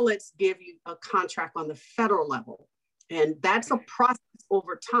 Now let's give you a contract on the federal level. And that's a process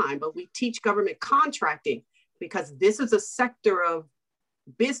over time, but we teach government contracting because this is a sector of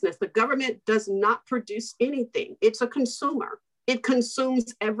business. The government does not produce anything. It's a consumer. It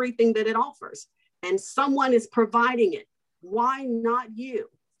consumes everything that it offers, and someone is providing it. Why not you?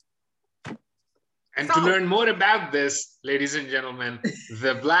 And to learn more about this, ladies and gentlemen,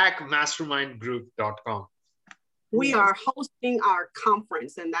 theblackmastermindgroup.com. we are hosting our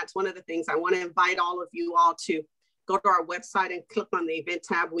conference, and that's one of the things I want to invite all of you all to go to our website and click on the event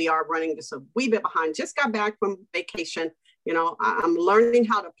tab. We are running this a wee bit behind. Just got back from vacation. You know, I'm learning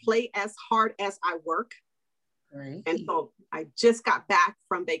how to play as hard as I work. Right. And so I just got back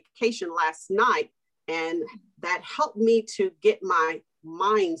from vacation last night, and that helped me to get my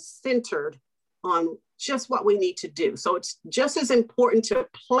mind centered on just what we need to do. So it's just as important to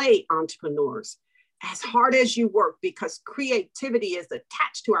play entrepreneurs as hard as you work, because creativity is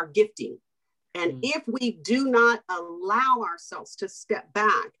attached to our gifting. And if we do not allow ourselves to step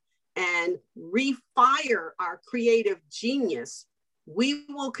back and refire our creative genius, we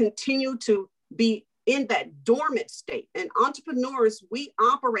will continue to be in that dormant state. And entrepreneurs, we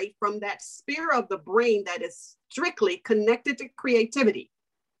operate from that sphere of the brain that is strictly connected to creativity.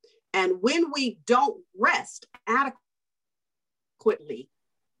 And when we don't rest adequately,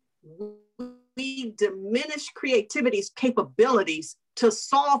 we diminish creativity's capabilities to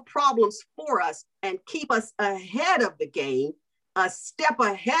solve problems for us and keep us ahead of the game, a step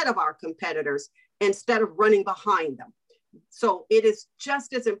ahead of our competitors, instead of running behind them. So it is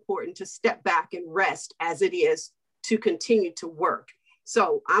just as important to step back and rest as it is to continue to work.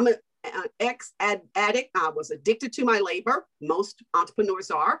 So I'm an ex-addict. I was addicted to my labor. Most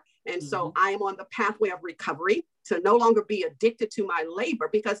entrepreneurs are. And so I am on the pathway of recovery to no longer be addicted to my labor,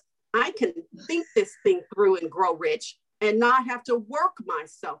 because I can think this thing through and grow rich and not have to work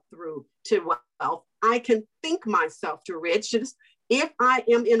myself through to wealth. I can think myself to riches if I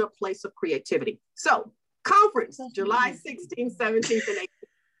am in a place of creativity. So conference, July 16th, 17th, and 18th.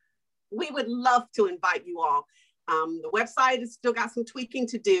 We would love to invite you all. The website has still got some tweaking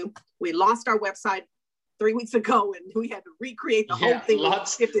to do. We lost our website 3 weeks ago, and we had to recreate the whole thing.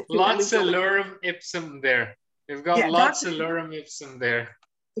 Lots of lorem ipsum there. We've got lots of lorem ipsum there.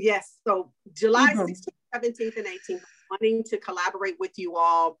 Yes, so July 16th, 17th, and 18th, wanting to collaborate with you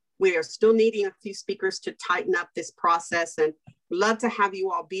all. We are still needing a few speakers to tighten up this process, and love to have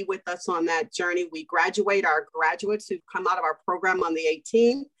you all be with us on that journey. We graduate our graduates who come out of our program on the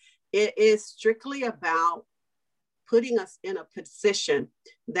 18th. It is strictly about putting us in a position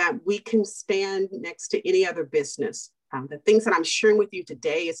that we can stand next to any other business. The things that I'm sharing with you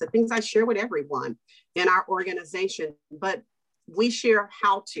today is the things I share with everyone in our organization, but we share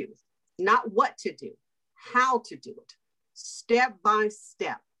how to, not what to do, how to do it, step by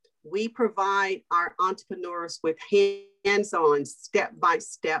step. We provide our entrepreneurs with hands-on,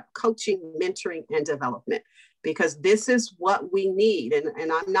 step-by-step coaching, mentoring, and development, because this is what we need.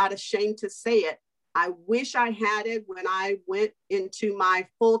 And I'm not ashamed to say it. I wish I had it when I went into my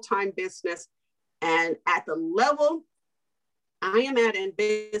full-time business, and at the level I am at in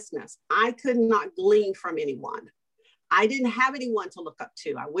business, I could not glean from anyone. I didn't have anyone to look up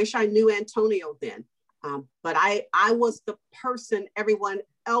to. I wish I knew Antonio then, but I was the person everyone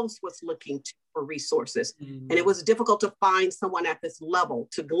else was looking to for resources. And it was difficult to find someone at this level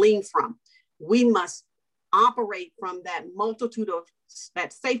to glean from. We must operate from that multitude of,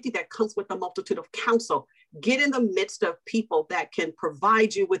 that safety that comes with a multitude of counsel. Get in the midst of people that can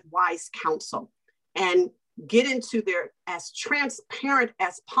provide you with wise counsel, and get into there as transparent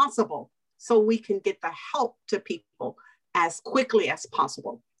as possible, so we can get the help to people as quickly as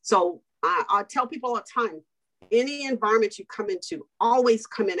possible. So I tell people all the time, any environment you come into, always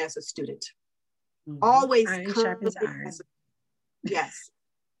come in as a student. Always come in as a, yes.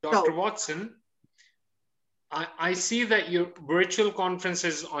 Dr. Watson, I see that your virtual conference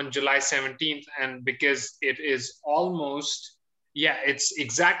is on July 17th, and because it is almost, it's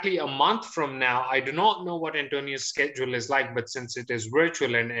exactly a month from now. I do not know what Antonio's schedule is like, but since it is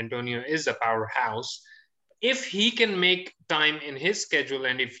virtual and Antonio is a powerhouse, if he can make time in his schedule,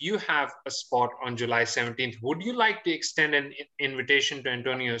 and if you have a spot on July 17th, would you like to extend an invitation to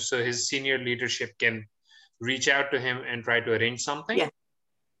Antonio so his senior leadership can reach out to him and try to arrange something? Yeah.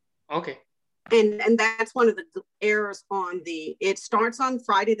 Okay. And that's one of the errors on it starts on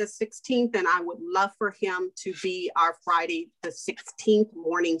Friday the 16th, and I would love for him to be our Friday the 16th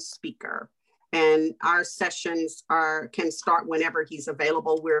morning speaker. And our sessions can start whenever he's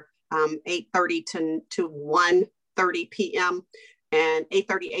available. We're 8:30 to 1:30 p.m. and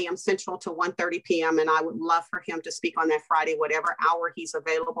 8:30 a.m. Central to 1:30 p.m. And I would love for him to speak on that Friday, whatever hour he's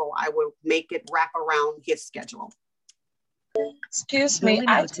available. I will make it wrap around his schedule. Excuse me,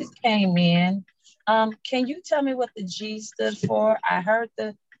 I just came in. Can you tell me what the G stood for? I heard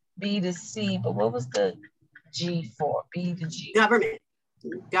the B to C, but what was the G for? B to G. Government.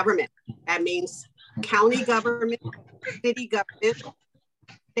 Government. That means county government, city government,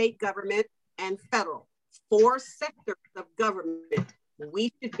 state government, and federal. 4 sectors of government.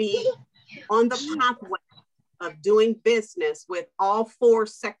 We should be on the pathway of doing business with all 4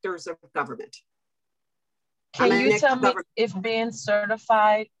 sectors of government. Can you tell me if being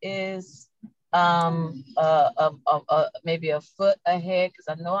certified is maybe a foot ahead? Because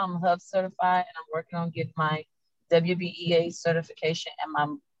I know I'm HUB certified and I'm working on getting my WBEA certification and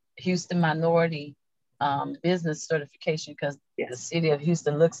my Houston Minority Business certification, because the city of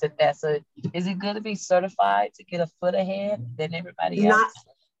Houston looks at that. So is it good to be certified to get a foot ahead than everybody else?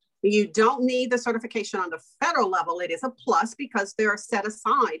 You don't need the certification on the federal level. It is a plus because there are set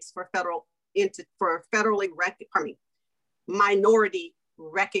asides for minority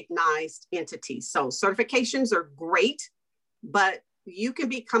recognized entities. So certifications are great, but you can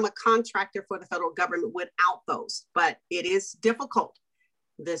become a contractor for the federal government without those, but it is difficult.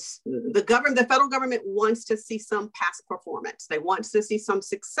 The federal government wants to see some past performance. They want to see some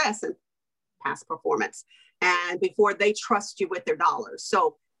success in past performance, and before they trust you with their dollars.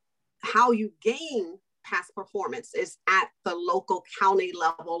 So how you gain past performance is at the local county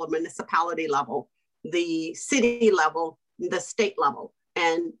level or municipality level, the city level, the state level.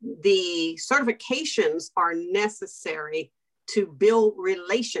 And the certifications are necessary to build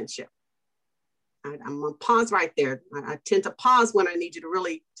relationship. I'm gonna pause right there. I tend to pause when I need you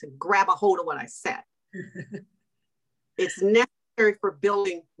to grab a hold of what I said. It's necessary for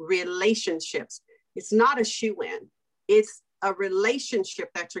building relationships. It's not a shoe-in. It's a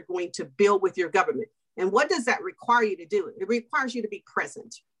relationship that you're going to build with your government. And what does that require you to do? It requires you to be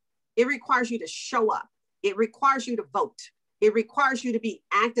present. It requires you to show up. It requires you to vote. It requires you to be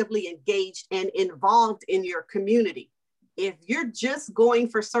actively engaged and involved in your community. If you're just going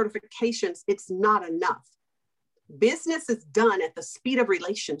for certifications, it's not enough. Business is done at the speed of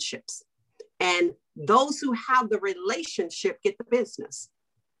relationships. And those who have the relationship get the business.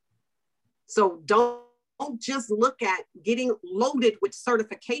 So don't just look at getting loaded with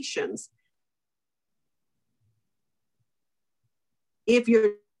certifications if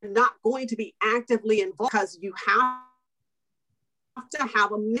you're not going to be actively involved, because you have to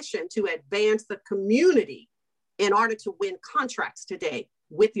have a mission to advance the community in order to win contracts today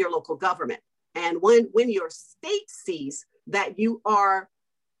with your local government. And when your state sees that you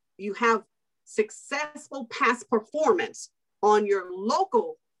have successful past performance on your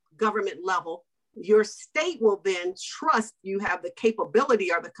local government level, your state will then trust you have the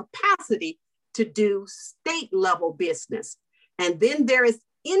capability or the capacity to do state level business. And then there is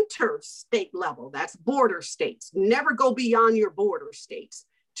interstate level, that's border states. Never go beyond your border states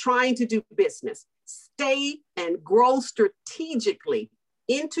trying to do business. Stay and grow strategically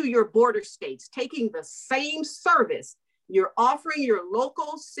into your border states, taking the same service you're offering your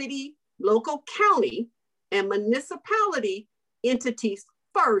local city, local county, and municipality entities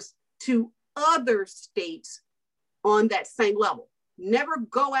first to other states on that same level. Never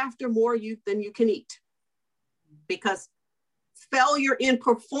go after more youth than you can eat, because failure in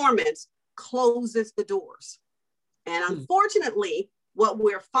performance closes the doors. And unfortunately, what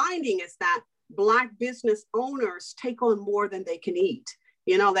we're finding is that Black business owners take on more than they can eat.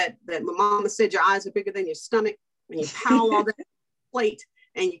 You know, that my mama said, your eyes are bigger than your stomach, and you pile all that plate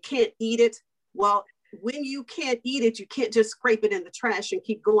and you can't eat it. Well, when you can't eat it, you can't just scrape it in the trash and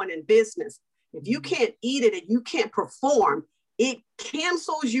keep going in business. If you can't eat it and you can't perform, it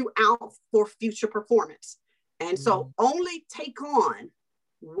cancels you out for future performance. And so only take on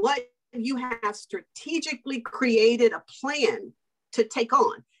what you have strategically created a plan to take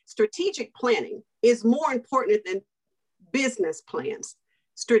on. Strategic planning is more important than business plans.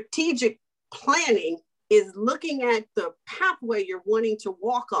 Strategic planning is looking at the pathway you're wanting to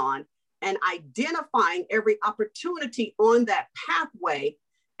walk on and identifying every opportunity on that pathway,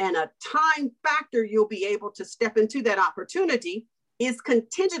 and a time factor you'll be able to step into that opportunity is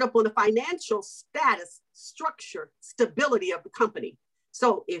contingent upon the financial status, structure, stability of the company.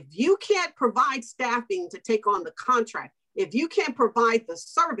 So if you can't provide staffing to take on the contract, if you can't provide the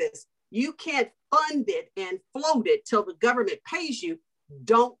service, you can't fund it and float it till the government pays you,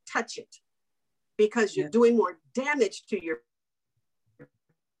 don't touch it, because you're doing more damage to your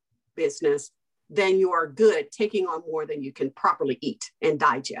business than you are good, taking on more than you can properly eat and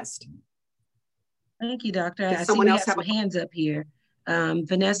digest. Thank you, Doctor. I see we have some hands up here.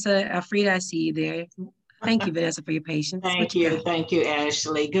 Vanessa Alfreda, I see you there. Thank you, Vanessa, for your patience. Thank you,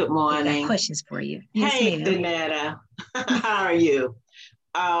 Ashley. Good morning. Questions for you. Yes, hey, Danetta. How are you?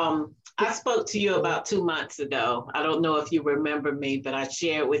 I spoke to you about 2 months ago. I don't know if you remember me, but I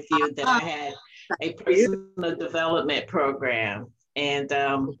shared with you that I had a personal development program, and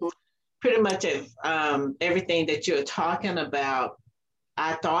pretty much everything that you're talking about,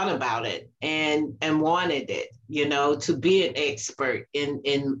 I thought about it and wanted it, you know, to be an expert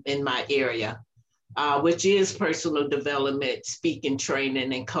in my area. which is personal development, speaking,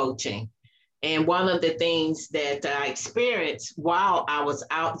 training, and coaching. And one of the things that I experienced while I was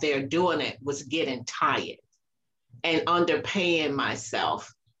out there doing it was getting tired and underpaying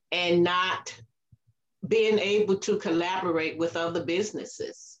myself and not being able to collaborate with other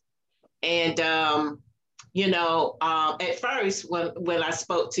businesses. And, at first when I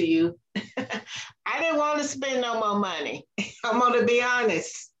spoke to you, I didn't want to spend no more money. I'm going to be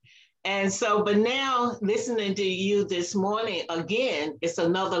honest. And so, but now listening to you this morning, again, it's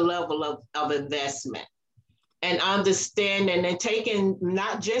another level of investment and understanding and taking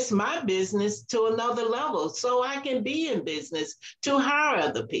not just my business to another level so I can be in business to hire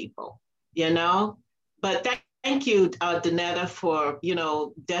other people, But thank you, Danetta, for,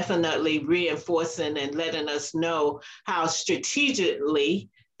 definitely reinforcing and letting us know how strategically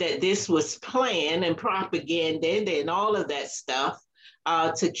that this was planned and propagated and all of that stuff.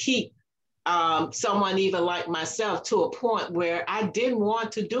 To keep someone even like myself to a point where I didn't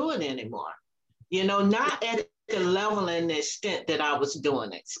want to do it anymore. Not at the level and the extent that I was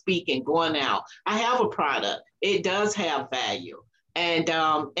doing it, speaking, going out. I have a product. It does have value, and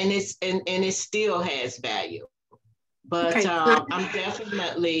it still has value. But okay. I'm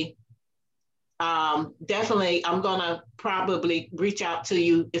definitely I'm gonna probably reach out to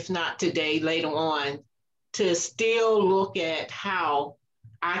you, if not today, later on, to still look at how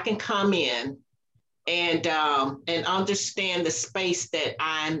I can come in and understand the space that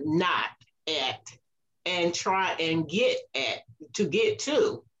I'm not at and try and get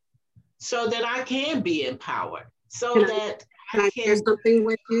to so that I can be empowered. Can I share something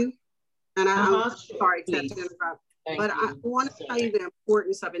with you? And I'm sorry to interrupt. But I want to tell you the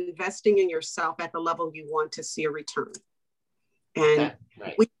importance of investing in yourself at the level you want to see a return. And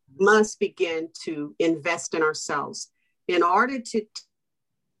we must begin to invest in ourselves in order to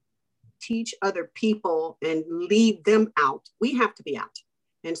teach other people and lead them out. We have to be out.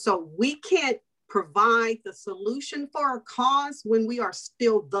 And so we can't provide the solution for a cause when we are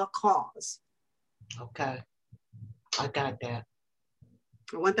still the cause. Okay. I got that.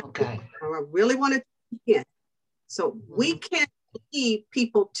 I want that. Okay. I really want to begin. So we can't lead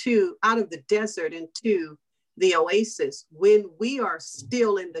people out of the desert into the oasis when we are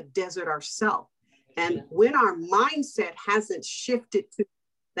still in the desert ourselves. And when our mindset hasn't shifted to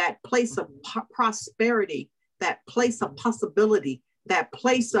that place of prosperity, that place of possibility, that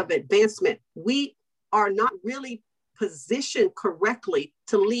place of advancement, we are not really positioned correctly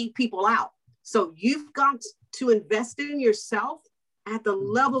to lead people out. So you've got to invest in yourself at the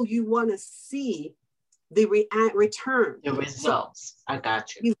level you want to see the return. The results. I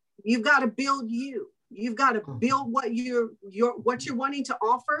got you. You've got to build you. You've got to build what you're wanting to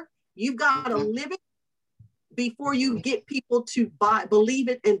offer. You've got to live it before you get people to believe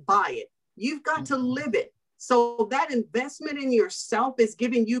it and buy it. You've got to live it. So that investment in yourself is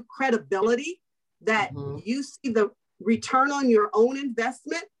giving you credibility that you see the return on your own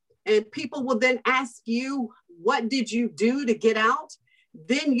investment, and people will then ask you, what did you do to get out?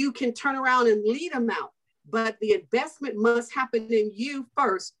 Then you can turn around and lead them out. But the investment must happen in you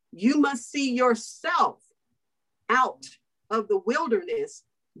first. You must see yourself out of the wilderness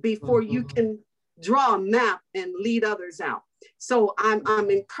before you can draw a map and lead others out. So I'm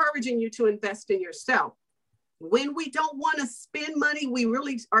encouraging you to invest in yourself. When we don't want to spend money, we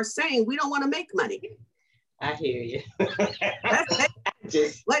really are saying we don't want to make money. I hear you.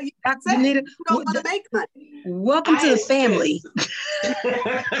 Just what you said. You don't want to make money. Welcome to the family.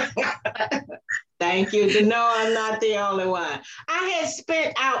 Thank you. No, I'm not the only one. I had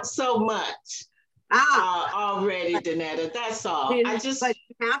spent out so much already, Danetta. That's all.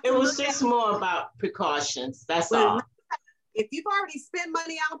 It was just more about precautions. That's all. If you've already spent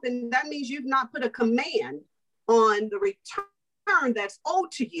money out, then that means you've not put a command on the return that's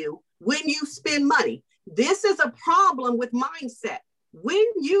owed to you when you spend money. This is a problem with mindset. When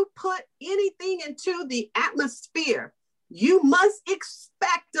you put anything into the atmosphere, you must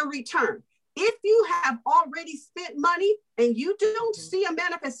expect a return. If you have already spent money and you don't see a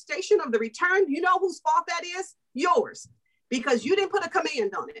manifestation of the return, you know whose fault that is? Yours, because you didn't put a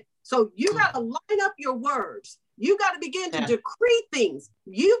command on it. So you got to line up your words. You got to begin to decree things.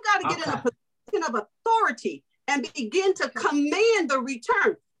 You've got to get in a position of authority and begin to command the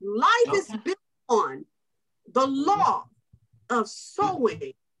return. Life is built on the law of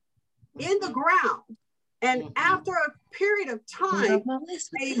sowing in the ground. And after a period of time,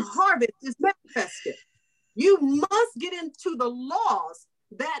 a harvest is manifested. You must get into the laws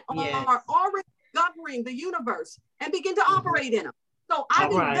that are already governing the universe and begin to operate in them. So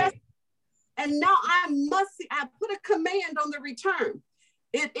I've invested, and now I put a command on the return.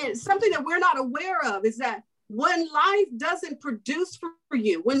 It's something that we're not aware of, is that when life doesn't produce for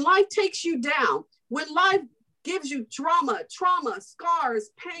you, when life takes you down, when life gives you trauma, scars,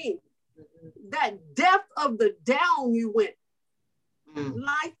 pain, that depth of the down you went,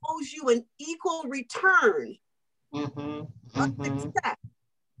 life owes you an equal return of success.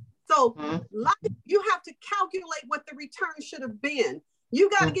 So life, you have to calculate what the return should have been. You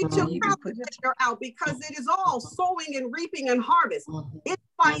got to get your calculator out, because it is all sowing and reaping and harvest. It's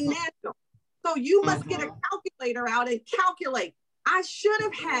financial. So you must get a calculator out and calculate. I should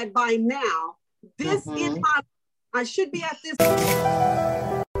have had by now this in my, I should be at this.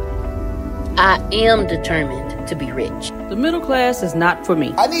 I am determined to be rich. The middle class is not for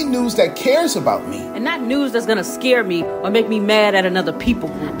me. I need news that cares about me. And not news that's gonna scare me or make me mad at another people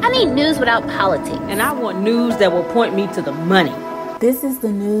group. I need news without politics. And I want news that will point me to the money. This is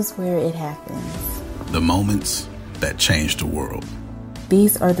the news where it happens. The moments that change the world.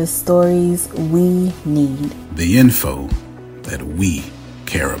 These are the stories we need. The info that we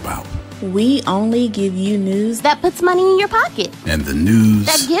care about. We only give you news that puts money in your pocket. And the news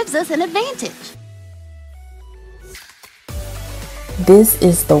that gives us an advantage. This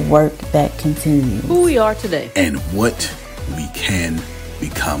is the work that continues. Who we are today. And what we can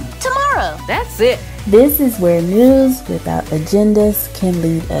become tomorrow. That's it. This is where news without agendas can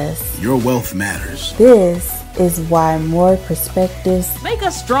lead us. Your wealth matters. This is why more perspectives make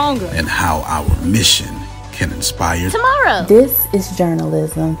us stronger. And how our mission can inspire tomorrow. This is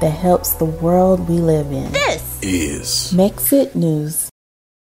journalism that helps the world we live in. This is Mexit News.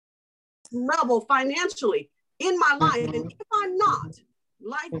 Level financially in my life, and if I'm not,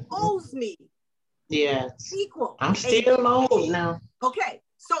 life owes me. Yes. Equal. I'm still old now. Okay,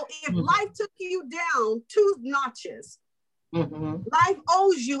 so if life took you down 2 notches, life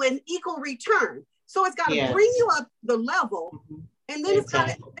owes you an equal return. So it's got to bring you up the level, and then it's got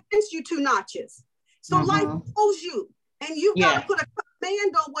to advance you 2 notches. So life owes you, and you've got to put a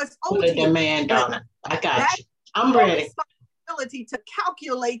command on what's owed to you. Put a demand on it. I got you. I'm ready. Responsibility to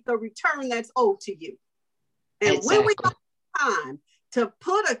calculate the return that's owed to you. And when we have time to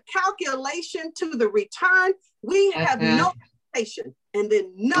put a calculation to the return, we have no calculation, and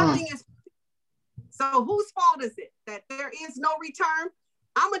then nothing is. So whose fault is it that there is no return?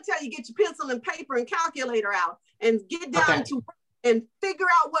 I'm gonna tell you, get your pencil and paper and calculator out and get down to work and figure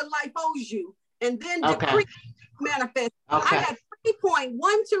out what life owes you, and then decree manifest. I had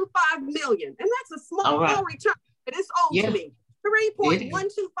 $3.125 million, and that's a small return, but it's owed to me.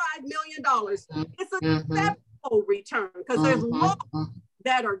 $3.125 million. It's a acceptable return, because there's laws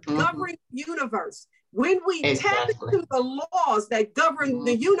that are governing the universe. When we tap into the laws that govern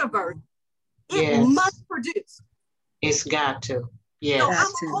the universe, it must produce. It's got to. Yes. So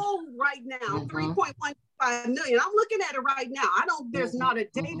I'm old right now, $3.15 million. I'm looking at it right now. There's not a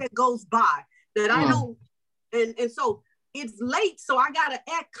day that goes by that I don't, and so it's late, so I got to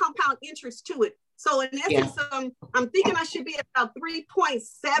add compound interest to it. So in essence, I'm thinking I should be at about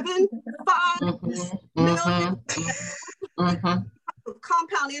 3.75 million of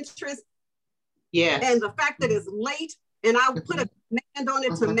compound interest. Yes. And the fact that it's late, and I put a command on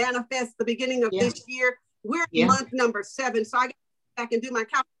it to manifest the beginning of this year. We're month number 7, so I got back and do my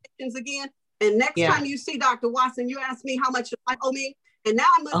calculations again. And next time you see Dr. Watson, you ask me how much you owe me. And now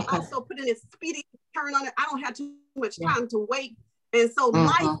I'm going to also put in a speedy return on it. I don't have too much time to wait. And so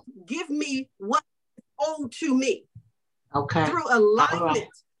life give me what is owed to me. Through alignment.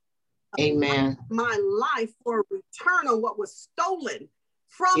 Amen. My life for a return on what was stolen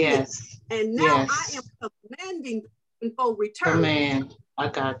from me. And now I am commanding for return. Amen. I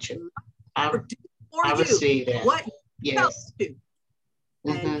got you. I receive that. What you tells you.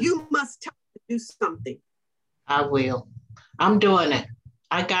 And you must tell me to do something. I will. I'm doing it.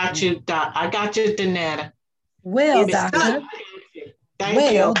 I got you, Doc. I got you, Danetta. Well, Doctor.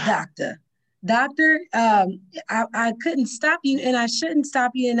 Thank you. Doctor, I couldn't stop you, and I shouldn't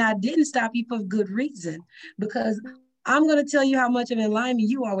stop you, and I didn't stop you for good reason, because I'm going to tell you how much of an alignment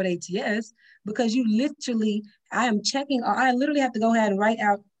you are with ATS, because you literally, I literally have to go ahead and write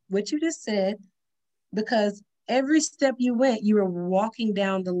out what you just said, because every step you went, you were walking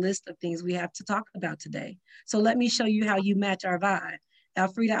down the list of things we have to talk about today. So let me show you how you match our vibe.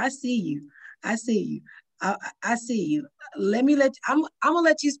 Alfreda, I see you. I see you. I see you. I'm gonna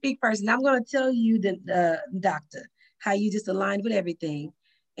let you speak first, and I'm gonna tell you, Doctor, how you just aligned with everything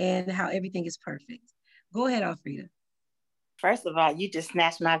and how everything is perfect. Go ahead, Alfreda. First of all, you just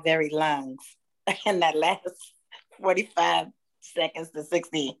snatched my very lungs in that last 45 seconds to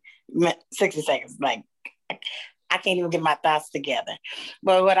 60 seconds. Like, I can't even get my thoughts together.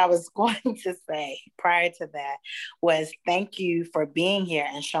 But what I was going to say prior to that was thank you for being here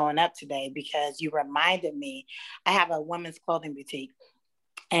and showing up today, because you reminded me, I have a women's clothing boutique.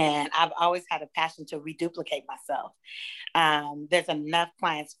 And I've always had a passion to reduplicate myself. There's enough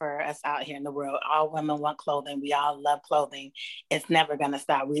clients for us out here in the world. All women want clothing. We all love clothing. It's never going to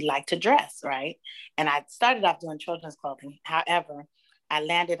stop. We like to dress, right? And I started off doing children's clothing. However, I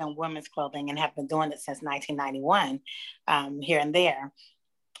landed in women's clothing and have been doing it since 1991, here and there.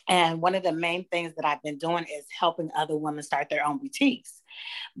 And one of the main things that I've been doing is helping other women start their own boutiques.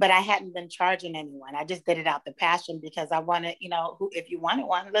 But I hadn't been charging anyone. I just did it out the passion because I wanted, if you wanted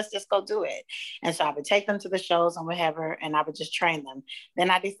one, let's just go do it. And so I would take them to the shows and whatever, and I would just train them. Then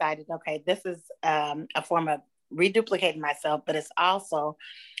I decided, okay, this is a form of reduplicating myself, but it's also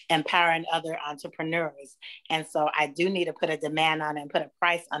empowering other entrepreneurs. And so I do need to put a demand on and put a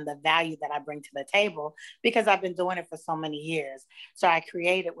price on the value that I bring to the table, because I've been doing it for so many years. So I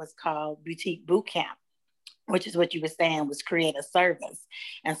created what's called Boutique Bootcamp, which is what you were saying, was create a service.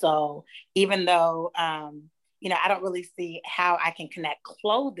 And so even though, I don't really see how I can connect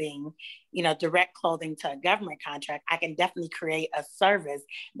clothing, direct clothing to a government contract, I can definitely create a service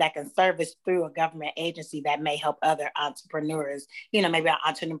that can service through a government agency that may help other entrepreneurs, maybe an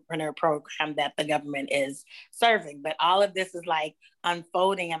entrepreneur program that the government is serving. But all of this is like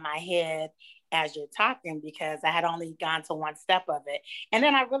unfolding in my head as you're talking, because I had only gone to one step of it. And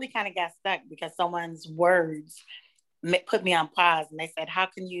then I really kind of got stuck because someone's words put me on pause, and they said, how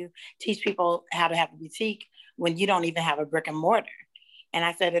can you teach people how to have a boutique when you don't even have a brick and mortar? And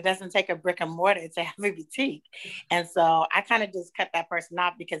I said, it doesn't take a brick and mortar to have a boutique. And so I kind of just cut that person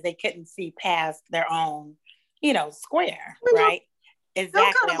off because they couldn't see past their own, square, right?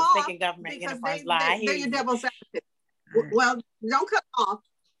 Exactly. I'm thinking government uniforms lie. They're your devil's advocate. Well, don't cut them off.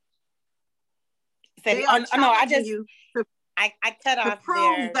 I cut off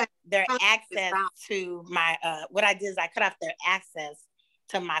their access to my, what I did is I cut off their access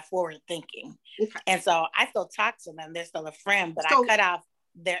to my forward thinking. Okay. And so I still talk to them. They're still a friend, but I cut off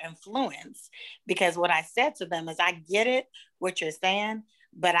their influence, because what I said to them is, I get it, what you're saying,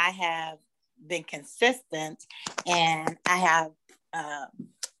 but I have been consistent, and I have,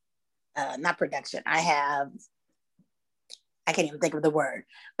 not production. I can't even think of the word,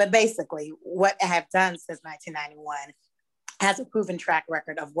 but basically what I have done since 1991 has a proven track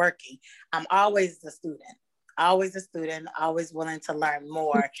record of working. I'm always a student, always willing to learn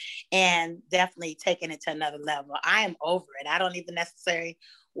more, and definitely taking it to another level. I am over it. I don't even necessarily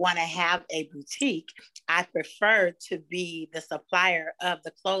want to have a boutique. I prefer to be the supplier of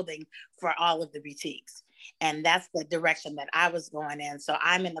the clothing for all of the boutiques. And that's the direction that I was going in. So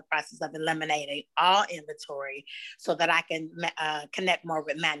I'm in the process of eliminating all inventory so that I can connect more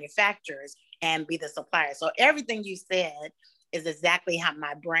with manufacturers and be the supplier. So everything you said is exactly how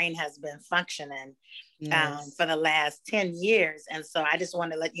my brain has been functioning for the last 10 years. And so I just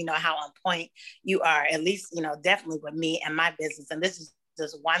want to let you know how on point you are, at least, definitely with me and my business. And this is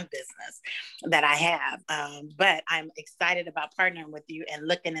just one business that I have. But I'm excited about partnering with you and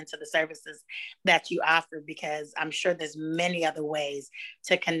looking into the services that you offer, because I'm sure there's many other ways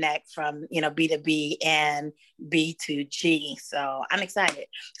to connect from, B2B and B2G. So I'm excited.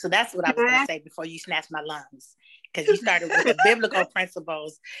 So that's what I was going to say before you snatch my lungs. Because you started with the biblical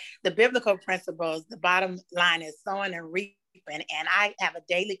principles. The biblical principles, the bottom line is sowing and reaping. And I have a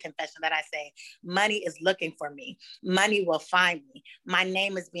daily confession that I say, money is looking for me. Money will find me. My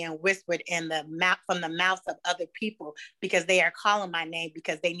name is being whispered in the mouth, from the mouths of other people, because they are calling my name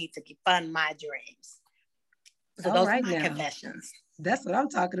because they need to fund my dreams. So those are my confessions. That's what I'm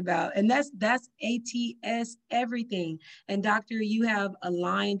talking about. And that's ATS everything. And Doctor, you have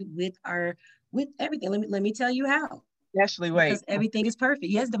aligned with everything. Let me tell you how. Actually, wait. Because everything is perfect.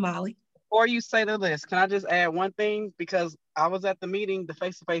 Yes, Damali. Before you say the list, can I just add one thing? Because I was at the meeting, the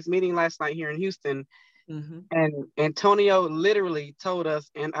face-to-face meeting last night here in Houston, and Antonio literally told us,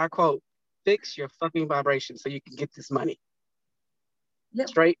 and I quote, "Fix your fucking vibration so you can get this money." Yep.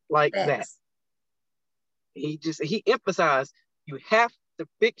 Straight like that. He emphasized, you have to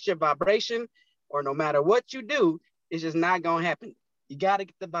fix your vibration, or no matter what you do, it's just not gonna happen. You gotta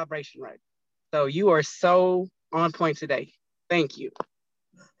get the vibration right. So you are so on point today. Thank you.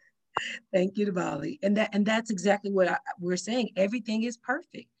 Thank you, Damali. And that's exactly what we're saying. Everything is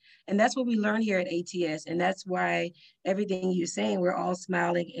perfect. And that's what we learn here at ATS. And that's why everything you're saying, we're all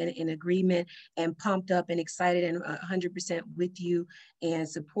smiling and in agreement and pumped up and excited and 100% with you and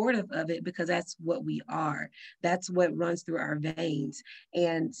supportive of it, because that's what we are. That's what runs through our veins.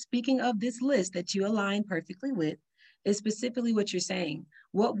 And speaking of this list that you align perfectly with, is specifically what you're saying.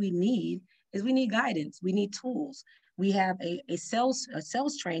 What we need is we need guidance. We need tools. We have a sales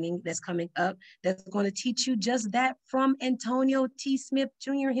training that's coming up that's going to teach you just that from Antonio T. Smith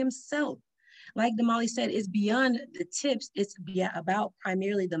Jr. himself. Like Damali said, it's beyond the tips. It's about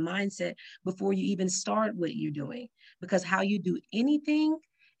primarily the mindset before you even start what you're doing. Because how you do anything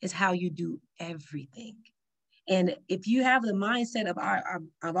is how you do everything. And if you have the mindset of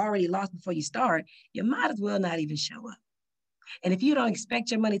I've already lost before you start, you might as well not even show up. And if you don't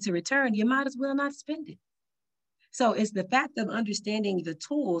expect your money to return, you might as well not spend it. So it's the fact of understanding the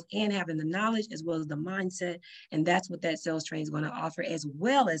tools and having the knowledge as well as the mindset. And that's what that sales training is going to offer, as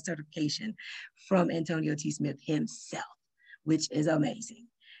well as certification from Antonio T. Smith himself, which is amazing.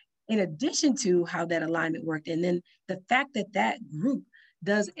 In addition to how that alignment worked, and then the fact that that group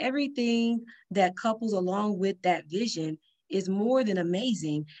does everything that couples along with that vision is more than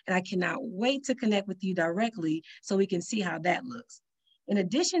amazing. And I cannot wait to connect with you directly so we can see how that looks. In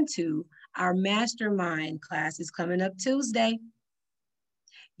addition to our mastermind class is coming up Tuesday.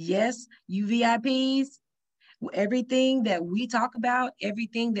 Yes, you VIPs, everything that we talk about,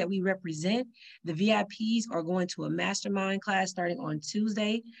 everything that we represent, the VIPs are going to a mastermind class starting on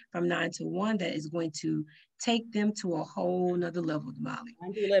Tuesday from 9 to 1 that is going to take them to a whole nother level, Molly.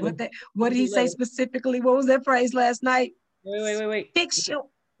 What did he say specifically? What was that phrase last night? Wait. Fix your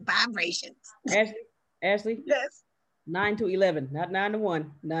vibrations. Ashley? Yes. 9 to 11, not 9 to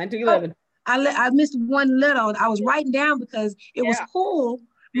 1, 9 to 11. I missed one letter. I was writing down because it was cool.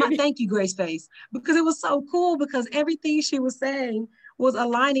 Thank you, Grace Face, because it was so cool because everything she was saying was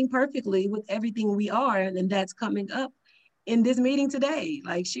aligning perfectly with everything we are. And that's coming up in this meeting today.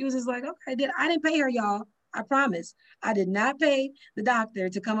 Like she was just like, okay, I didn't pay her, y'all. I promise. I did not pay the doctor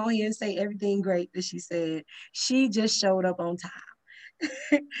to come on here and say everything great that she said. She just showed up on time.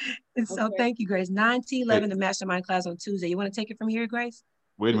 And so thank you, Grace. 9 to 11, the mastermind class on Tuesday. You want to take it from here, Grace?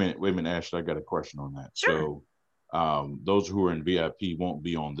 Wait a minute, Ashley. I got a question on that. Sure. So those who are in VIP won't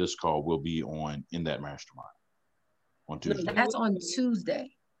be on this call, will be in that mastermind on Tuesday. No, that's on Tuesday.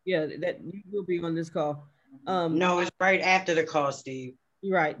 Yeah, that you will be on this call. No, it's right after the call, Steve.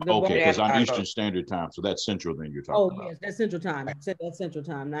 You're right. Okay, because I'm Eastern Standard Time, so that's Central then you're talking about. Yes, that's Central Time. That's Central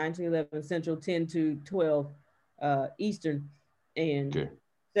Time, 9 to 11 Central, 10 to 12 Eastern, and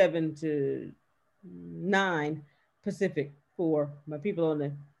 7 to 9 Pacific for my people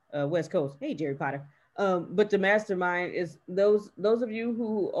on the West Coast. Hey, Jerry Potter. But the mastermind is those of you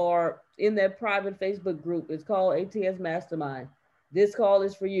who are in that private Facebook group. It's called ATS Mastermind. This call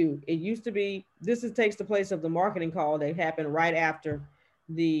is for you. It used to be, takes the place of the marketing call that happened right after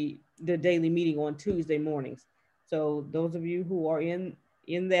the daily meeting on Tuesday mornings. So those of you who are in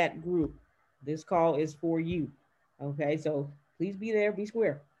that group, this call is for you. Okay, so please be there, be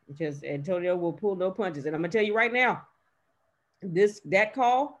square, because Antonio will pull no punches. And I'm gonna tell you right now, that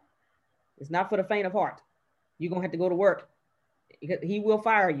call is not for the faint of heart. You're gonna have to go to work. He will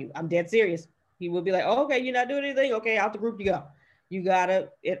fire you. I'm dead serious. He will be like, oh, okay, you're not doing anything. Okay, out the group you go. You gotta.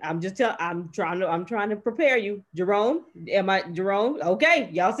 I'm trying to prepare you, Jerome. Jerome? Okay,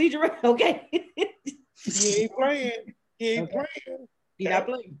 y'all see Jerome? Okay. He ain't playing. He ain't playing. He not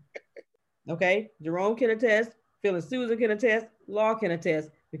playing. Okay, Jerome can attest. Phil and Susan can attest. Law can attest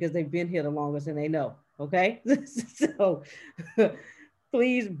because they've been here the longest and they know. Okay, so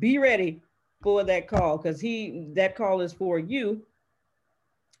please be ready for that call because that call is for you.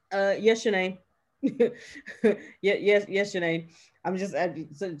 Yes, Shanae. yes, Shanae.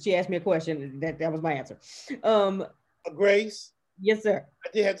 So she asked me a question. That was my answer. Grace. Yes, sir. I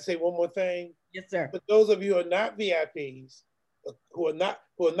did have to say one more thing. Yes, sir. For those of you who are not VIPs, who are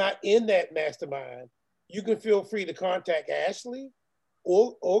not in that mastermind, you can feel free to contact Ashley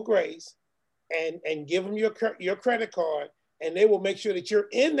or Grace and give them your credit card, and they will make sure that you're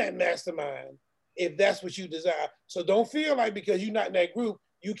in that mastermind if that's what you desire. So don't feel like because you're not in that group,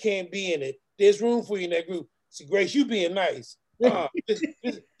 you can't be in it. There's room for you in that group. See, Grace, you being nice.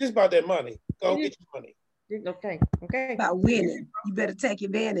 Just about that money. Go get your money. Okay. About winning. You better take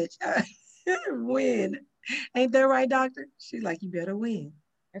advantage. Win. Ain't that right, doctor? She's like, you better win.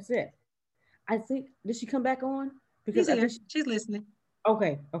 That's it. I think, did she come back on? Because she's listening.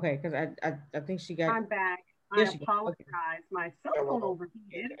 Okay, because I think she got. I'm back. I apologize. Okay. My cell phone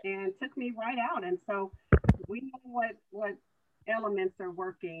overheated and took me right out. And so we know what elements are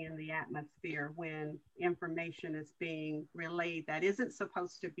working in the atmosphere when information is being relayed that isn't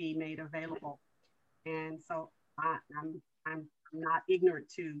supposed to be made available. And so I'm not ignorant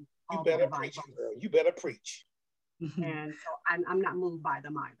to all you better preach, girl. You better preach. And so I'm not moved by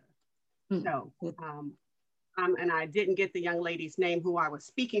them either. So and I didn't get the young lady's name who I was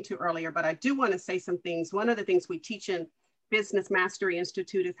speaking to earlier, but I do want to say some things. One of the things we teach in Business Mastery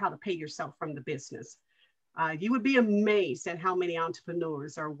Institute is how to pay yourself from the business. You would be amazed at how many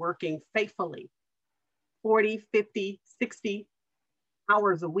entrepreneurs are working faithfully 40, 50, 60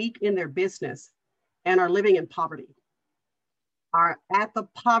 hours a week in their business and are living in poverty, are at the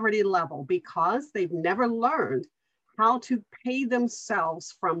poverty level because they've never learned how to pay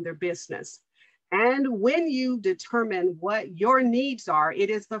themselves from their business. And when you determine what your needs are, it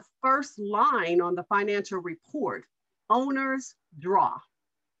is the first line on the financial report. Owners draw.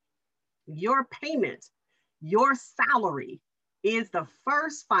 Your payment, your salary is the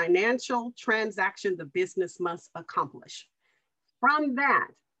first financial transaction the business must accomplish. From that,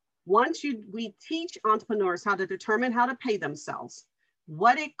 once we teach entrepreneurs how to determine how to pay themselves,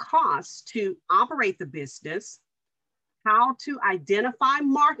 what it costs to operate the business, how to identify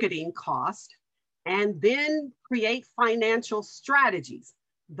marketing cost, and then create financial strategies.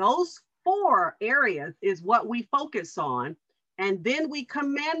 Those 4 areas is what we focus on. And then we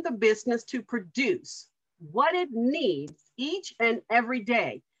command the business to produce what it needs each and every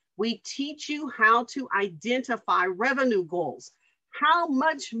day. We teach you how to identify revenue goals. How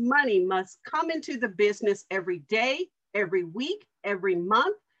much money must come into the business every day, every week, every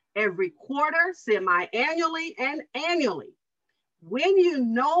month, every quarter, semi-annually, and annually. When you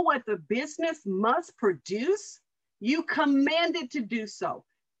know what the business must produce, you command it to do so.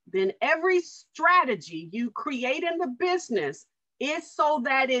 Then every strategy you create in the business is so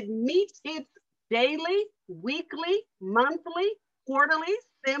that it meets its daily, weekly, monthly, quarterly,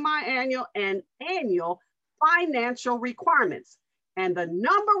 semi-annual, and annual financial requirements. And the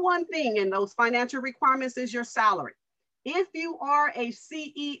number one thing in those financial requirements is your salary. If you are a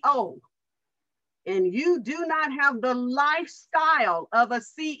CEO and you do not have the lifestyle of a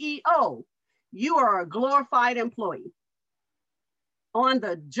CEO, you are a glorified employee on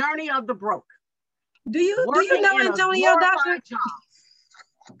the journey of the broke. Do you know Antonio, Doctor?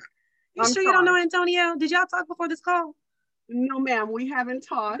 You sure you don't know Antonio? Did y'all talk before this call? No, ma'am, we haven't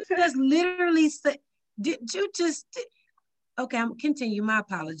talked. Just literally said, okay, I'm continue. My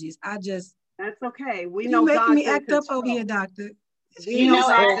apologies. That's okay. We know making God's me act up over here, Doctor. You know,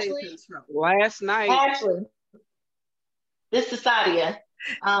 actually, last night. Actually, this is Sadia.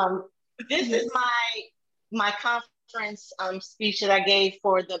 This is my conference speech that I gave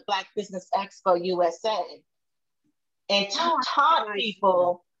for the Black Business Expo USA, and taught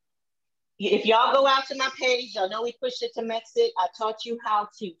people. If y'all go out to my page, y'all know we pushed it to Mexit. I taught you how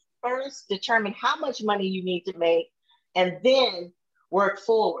to first determine how much money you need to make, and then work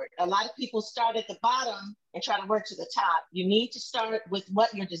forward. A lot of people start at the bottom and try to work to the top. You need to start with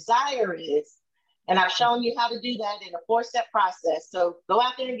what your desire is. And I've shown you how to do that in a 4-step process. So go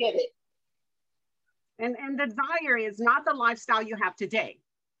out there and get it. And desire is not the lifestyle you have today.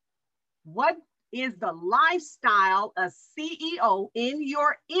 What is the lifestyle a CEO in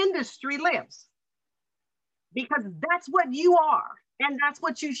your industry lives? Because that's what you are, and that's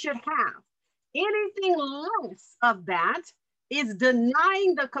what you should have. Anything less of that is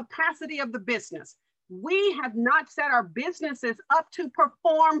denying the capacity of the business. We have not set our businesses up to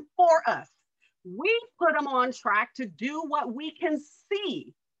perform for us. We put them on track to do what we can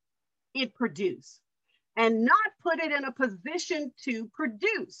see it produce and not put it in a position to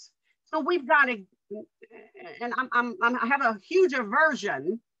produce. So we've got to, and I have a huge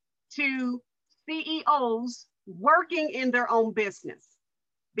aversion to CEOs working in their own business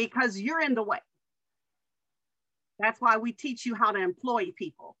because you're in the way. That's why we teach you how to employ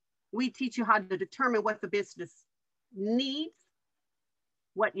people. We teach you how to determine what the business needs,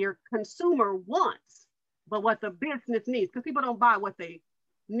 what your consumer wants, but what the business needs, because people don't buy what they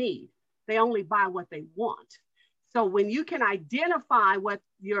need. They only buy what they want. So when you can identify what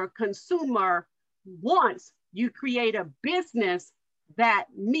your consumer wants, you create a business that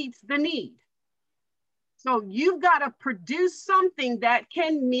meets the need. So you've got to produce something that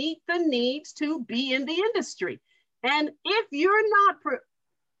can meet the needs to be in the industry. And if you're not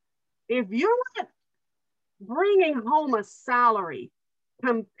bringing home a salary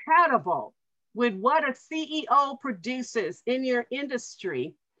compatible with what a CEO produces in your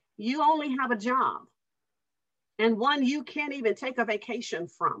industry, you only have a job, and one you can't even take a vacation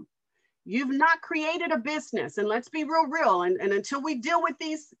from. You've not created a business, and let's be real. And until we deal with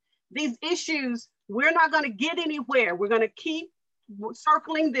these issues, we're not going to get anywhere. We're going to keep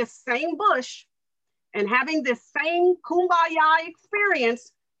circling this same bush and having this same kumbaya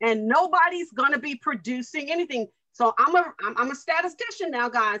experience, and nobody's going to be producing anything. So I'm a statistician now,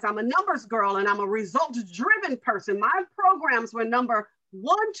 guys. I'm a numbers girl, and I'm a results-driven person. My programs were number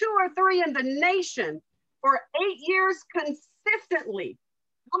 1, 2, or 3 in the nation for 8 years consistently.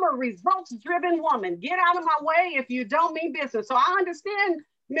 I'm a results-driven woman. Get out of my way if you don't mean business. So I understand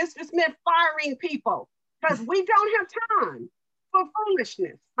Mr. Smith firing people because we don't have time for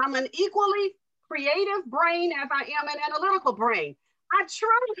foolishness. I'm an equally creative brain as I am an analytical brain. I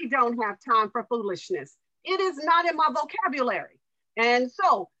truly don't have time for foolishness. It is not in my vocabulary. And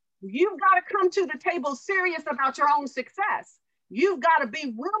so you've got to come to the table serious about your own success. You've got to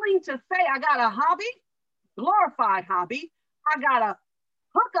be willing to say, I got a hobby, glorified hobby. I got a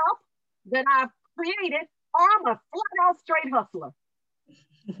hookup that I've created, or I'm a flat out straight hustler.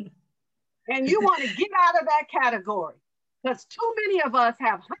 And you want to get out of that category because too many of us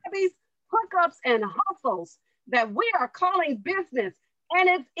have hobbies, hookups, and hustles that we are calling business. And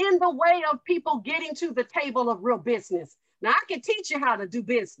it's in the way of people getting to the table of real business. Now, I can teach you how to do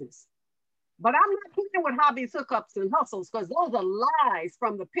business, but I'm not playing with hobbies, hookups, and hustles because those are lies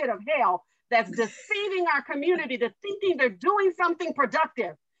from the pit of hell that's deceiving our community to thinking they're doing something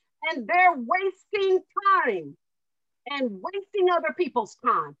productive. And they're wasting time and wasting other people's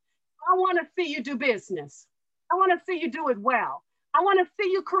time. I want to see you do business. I want to see you do it well. I want to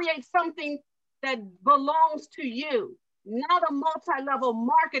see you create something that belongs to you, not a multi-level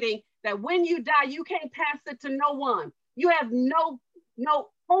marketing that when you die, you can't pass it to no one. You have no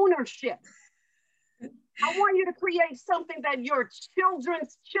ownership. I want you to create something that your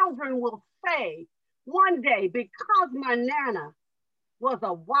children's children will say one day, because my Nana was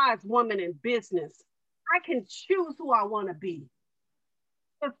a wise woman in business, I can choose who I want to be.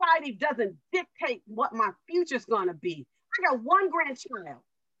 Society doesn't dictate what my future's going to be. I got one grandchild,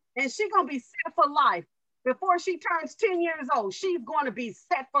 and she's going to be set for life. Before she turns 10 years old, she's going to be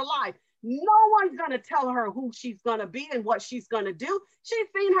set for life. No one's going to tell her who she's going to be and what she's going to do. She's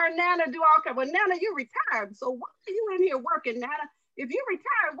seen her Nana do all kinds. Well, Nana, you retired, so why are you in here working, Nana? If you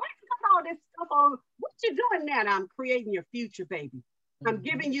retired, why you got all this stuff on? What you doing, Nana? I'm creating your future, baby. I'm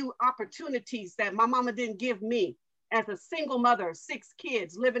giving you opportunities that my mama didn't give me as a single mother of 6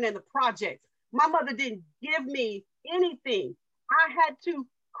 kids living in the projects. My mother didn't give me anything. I had to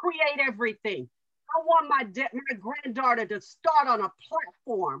create everything. I want my granddaughter to start on a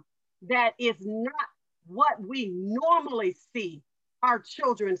platform that is not what we normally see our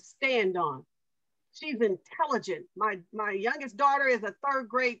children stand on. She's intelligent. My youngest daughter is a 3rd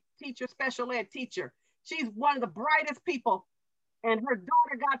grade teacher, special ed teacher. She's one of the brightest people, and her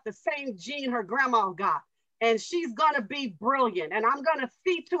daughter got the same gene her grandma got, and she's gonna be brilliant. And I'm gonna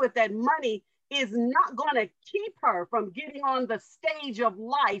see to it that money is not gonna keep her from getting on the stage of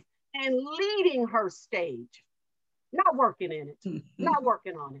life and leading her stage. Not working in it, not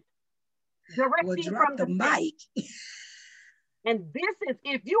working on it. Directing from the mic. And this is,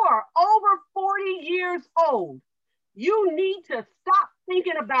 if you are over 40 years old, you need to stop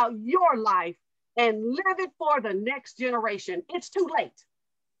thinking about your life and live it for the next generation. It's too late.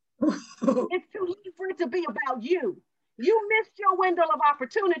 It's too late for it to be about you. You missed your window of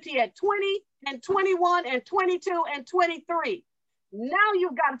opportunity at 20 and 21 and 22 and 23. Now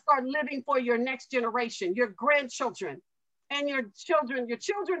you've got to start living for your next generation, your grandchildren, and your children, your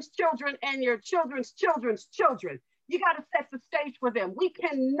children's children, and your children's children's children. You got to set the stage for them. We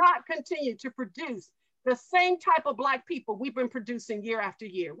cannot continue to produce the same type of Black people we've been producing year after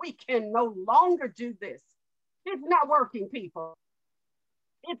year. We can no longer do this. It's not working, people.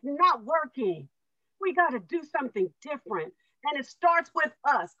 It's not working. We got to do something different. And it starts with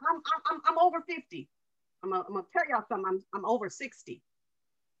us. I'm over 50. I'm gonna tell y'all something, I'm over 60.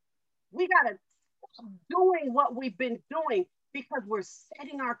 We got to stop doing what we've been doing because we're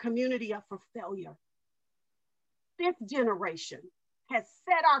setting our community up for failure. This generation has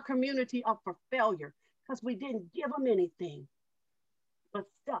set our community up for failure because we didn't give them anything but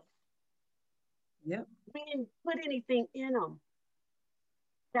stuff. Yep. We didn't put anything in them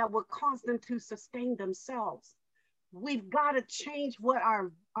that would cause them to sustain themselves. We've got to change what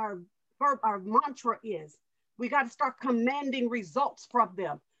our mantra is. We got to start commanding results from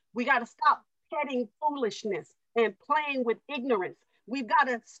them. We got to stop petting foolishness and playing with ignorance. We've got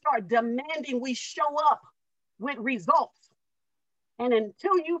to start demanding we show up with results. And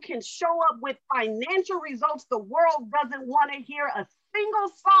until you can show up with financial results, the world doesn't want to hear a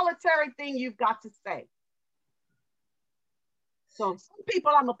single solitary thing you've got to say. So some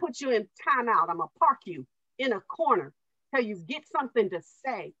people, I'm gonna put you in timeout. I'm gonna park you in a corner till you get something to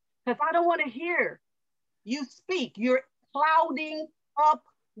say, because I don't want to hear you speak. You're clouding up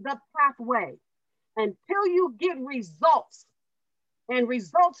the pathway until you get results, and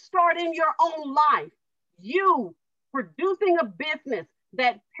results start in your own life. You producing a business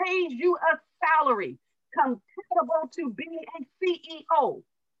that pays you a salary compatible to being a CEO,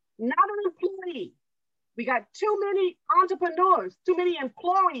 not an employee. We got too many entrepreneurs, too many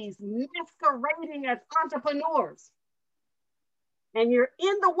employees masquerading as entrepreneurs. And you're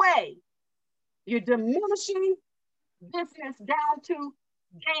in the way. You're diminishing business down to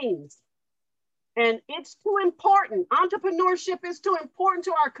games. And it's too important. Entrepreneurship is too important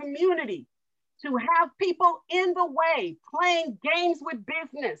to our community to have people in the way playing games with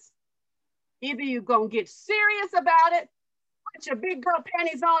business. Either you're going to get serious about it, put your big girl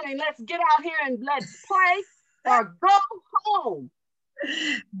panties on and let's get out here and let's play, or go home.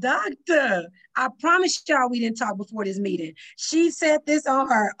 Doctor, I promise y'all we didn't talk before this meeting. She said this on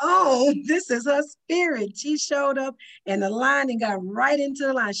her own. This is her spirit. She showed up and the line and got right into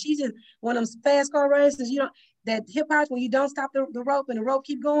the line. She's just one of them fast car races, you know, that hip hop when you don't stop the rope and the rope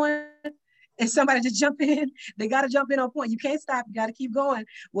keep going and somebody just jump in. They got to jump in on point. You can't stop. You got to keep going.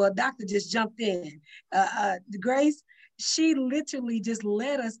 Well, Doctor just jumped in. Grace, she literally just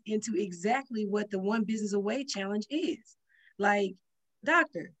led us into exactly what the One Business Away Challenge is. Like,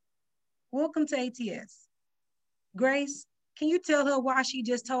 Doctor, welcome to ATS. Grace, can you tell her why she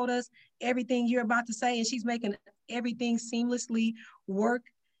just told us everything you're about to say and she's making everything seamlessly work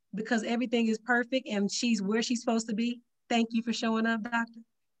because everything is perfect and she's where she's supposed to be? Thank you for showing up, Doctor.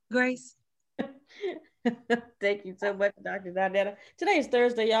 Grace. Thank you so much, Dr. Donetta. Today is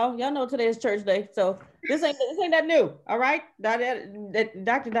Thursday, y'all. Y'all know today is church day, so this ain't that new. All right, Dr.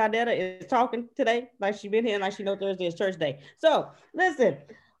 Donetta is talking today like she been here, like she know Thursday is church day. So listen,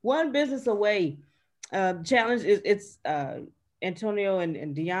 One Business Away challenge is Antonio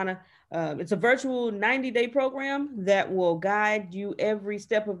and Deanna. It's a virtual 90-day program that will guide you every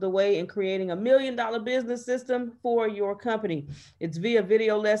step of the way in creating $1 million business system for your company. It's via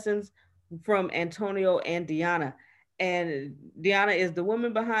video lessons from Antonio and Deanna. And Deanna is the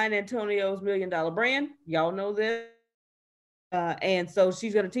woman behind Antonio's $1 million brand. Y'all know this. And so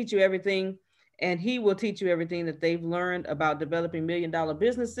she's going to teach you everything, and he will teach you everything that they've learned about developing $1 million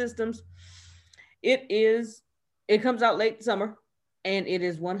business systems. It comes out late summer, and it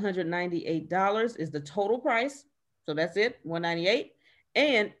is $198 is the total price. So that's it, $198.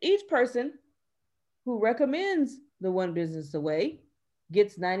 And each person who recommends the One Business Away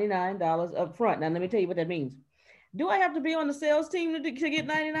gets $99 up front. Now, let me tell you what that means. Do I have to be on the sales team to get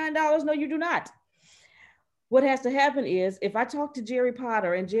 $99? No, you do not. What has to happen is if I talk to Jerry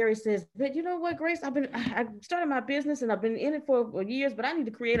Potter and Jerry says, but you know what, Grace, I started my business and I've been in it for years, but I need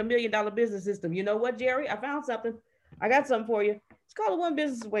to create $1 million business system. You know what, Jerry? I found something. I got something for you. It's called the One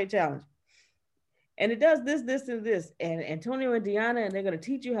Business Away Challenge. And it does this, this, and this. And Antonio and Deanna, and they're going to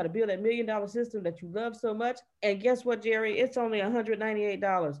teach you how to build that $1 million system that you love so much. And guess what, Jerry? It's only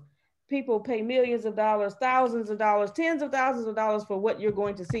 $198. People pay millions of dollars, thousands of dollars, tens of thousands of dollars for what you're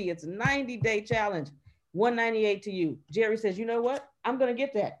going to see. It's a 90-day challenge, $198 to you. Jerry says, you know what? I'm going to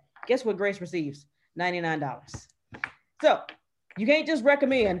get that. Guess what Grace receives? $99. So you can't just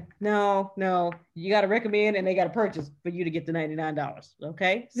recommend. No, you got to recommend and they got to purchase for you to get the $99.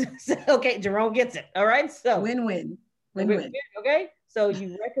 Okay. Okay. Jerome gets it. All right. So win-win. Okay. So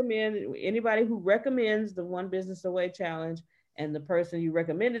you recommend anybody who recommends the One Business Away Challenge and the person you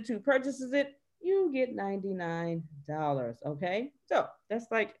recommend it to purchases it, you get $99. Okay. So that's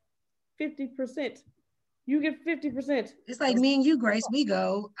like 50%. You get 50%. It's like me and you, Grace. We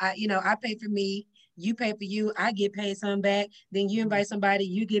go. I pay for me. You pay for you. I get paid some back. Then you invite somebody.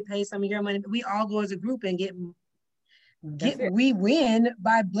 You get paid some of your money. We all go as a group and we win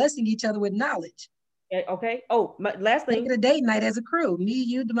by blessing each other with knowledge. Okay. Oh, my last thing. Make it a date night as a crew. Me,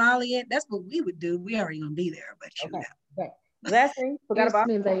 you, Damali, and that's what we would do. We already gonna be there, but you know. Okay. Last thing. Forgot about.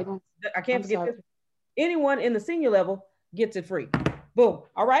 I can't forget this. Anyone in the senior level gets it free. Boom.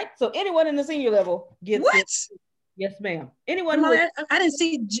 All right. So anyone in the senior level gets what? It. Yes, ma'am. Anyone. I didn't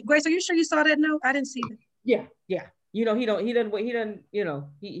see. Grace, are you sure you saw that note? I didn't see that. Yeah. You know, he doesn't, you know,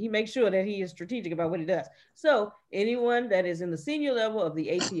 he makes sure that he is strategic about what he does. So anyone that is in the senior level of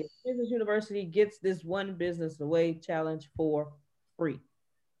the ATS Business University gets this One Business Away Challenge for free.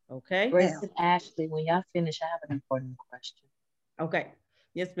 Okay. Grace and Ashley, when y'all finish, I have an important question. Okay.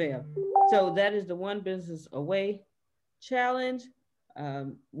 Yes, ma'am. So that is the One Business Away Challenge.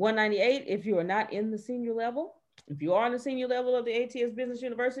 $198 if you are not in the senior level. If you are in the senior level of the ATS Business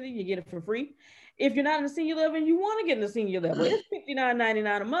University, you get it for free. If you're not in the senior level and you want to get in the senior level, it's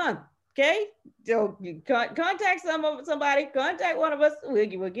 $59.99 a month. Okay, so you contact somebody, contact one of us.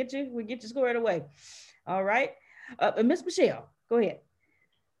 We'll get you squared away. All right, Miss Michelle, go ahead.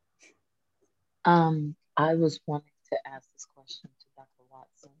 I was wanting to ask this question to Dr.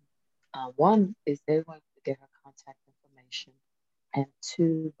 Watson. One, is there going to get her contact information? And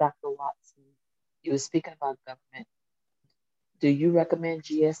two, Dr. Watson, you were speaking about government. Do you recommend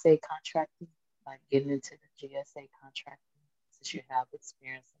GSA contracting like getting into the GSA contracting since you have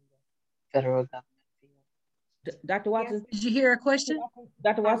experience in the federal government field. Dr. Watson, did you hear a question?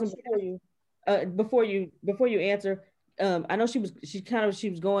 Dr. Watson, before you answer, I know she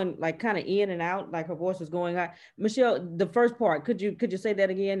was going like kind of in and out, like her voice was going out. Michelle, the first part, could you say that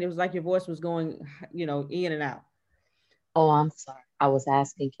again? It was like your voice was going, in and out. Oh, I'm sorry. I was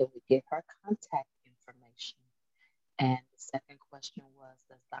asking, can we get her contact information? And the second question was,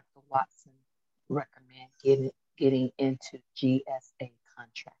 does Dr. Watson recommend getting into GSA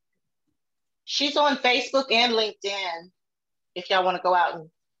contracting? She's on Facebook and LinkedIn if y'all want to go out and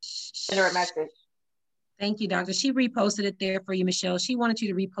send her a message. Thank you, doctor. She reposted it there for you, Michelle. She wanted you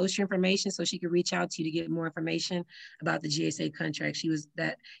to repost your information so she could reach out to you to get more information about the GSA contract.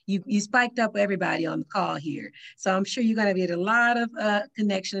 You spiked up everybody on the call here. So I'm sure you're going to get a lot of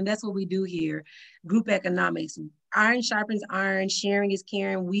connection. And that's what we do here. Group economics. Iron sharpens iron, sharing is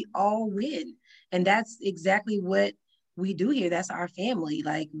caring. We all win. And that's exactly what we do here. That's our family.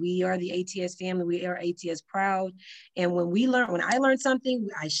 Like, we are the ATS family. We are ATS proud. And when I learn something,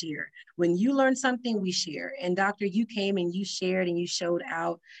 I share. When you learn something, we share. And doctor, you came and you shared and you showed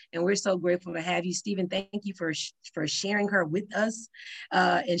out. And we're so grateful to have you. Stephen, thank you for sharing her with us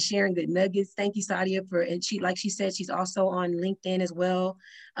and sharing good nuggets. Thank you, Sadia, and like she said, she's also on LinkedIn as well.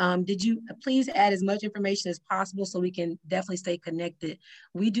 Did you please add as much information as possible so we can definitely stay connected?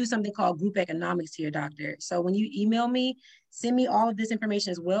 We do something called group economics here, doctor. So when you email me, send me all of this information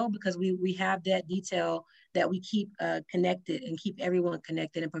as well, because we have that detail that we keep connected and keep everyone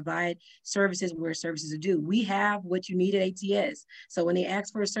connected and provide services where services are due. We have what you need at ATS. So when they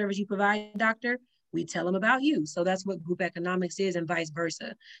ask for a service you provide, doctor, we tell them about you. So that's what group economics is, and vice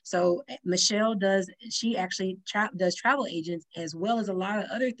versa. So Michelle she actually does travel agents as well as a lot of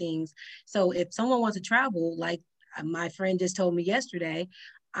other things. So if someone wants to travel, like my friend just told me yesterday,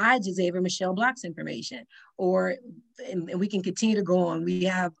 I just gave her Michelle Block's information, and we can continue to go on. We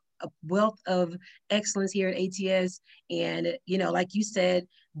have a wealth of excellence here at ATS. And, like you said,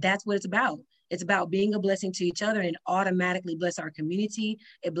 that's what it's about. It's about being a blessing to each other and automatically bless our community.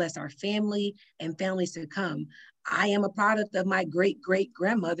 It bless our family and families to come. I am a product of my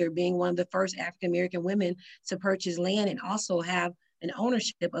great-great-grandmother being one of the first African-American women to purchase land and also have an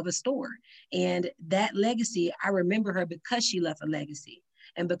ownership of a store. And that legacy, I remember her because she left a legacy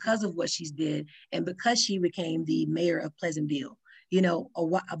and because of what she did and because she became the mayor of Pleasantville,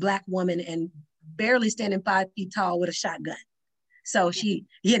 a Black woman and barely standing 5 feet tall with a shotgun. So she,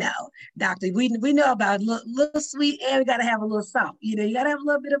 doctor, we know about little sweet, and we got to have a little salt. You got to have a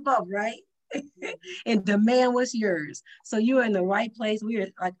little bit of both, right? And demand what's yours. So you're in the right place.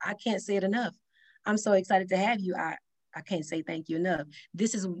 I can't say it enough. I'm so excited to have you. I can't say thank you enough.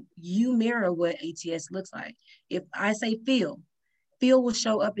 You mirror what ATS looks like. If I say Phil will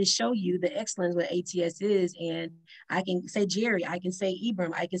show up and show you the excellence what ATS is. And I can say Jerry, I can say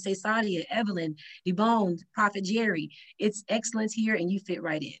Ibram, I can say Sadia, Evelyn, Debone, Prophet Jerry. It's excellence here and you fit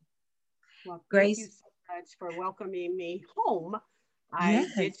right in. Well, Grace. Thank you so much for welcoming me home.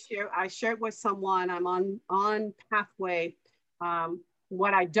 I shared with someone, I'm on Pathway.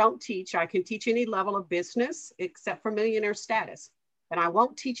 What I don't teach, I can teach any level of business except for millionaire status. And I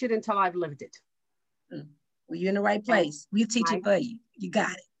won't teach it until I've lived it. Well, you're in the right place. We'll teach it for you. You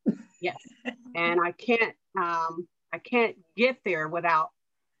got it. Yes. And I can't get there without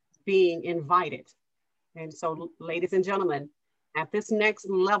being invited. And so, ladies and gentlemen, at this next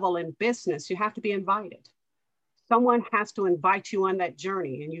level in business, you have to be invited. Someone has to invite you on that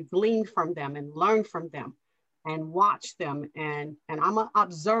journey, and you glean from them and learn from them and watch them. And I'm an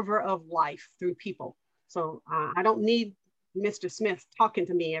observer of life through people. So I don't need Mr. Smith talking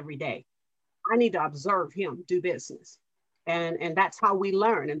to me every day. I need to observe him do business. And that's how we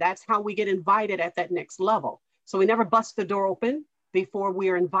learn. And that's how we get invited at that next level. So we never bust the door open before we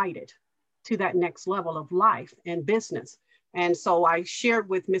are invited to that next level of life and business. And so I shared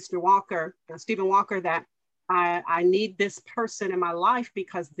with Mr. Walker, Stephen Walker, that I need this person in my life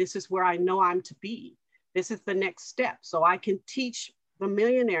because this is where I know I'm to be. This is the next step. So I can teach the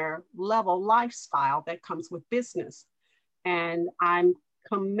millionaire level lifestyle that comes with business. And I'm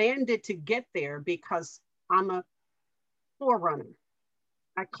commanded to get there because I'm a forerunner.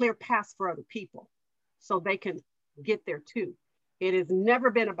 I clear paths for other people so they can get there too. It has never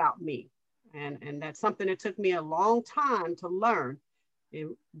been about me. And that's something that took me a long time to learn.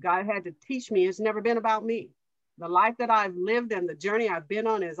 God had to teach me it's never been about me. The life that I've lived and the journey I've been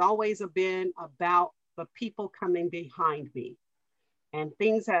on has always been about the people coming behind me. And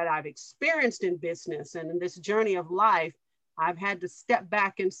things that I've experienced in business and in this journey of life, I've had to step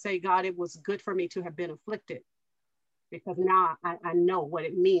back and say, God, it was good for me to have been afflicted because now I know what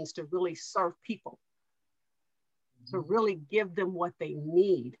it means to really serve people, to really give them what they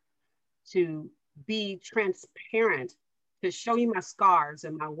need, to be transparent, to show you my scars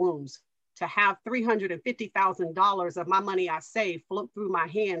and my wounds, to have $350,000 of my money I saved float through my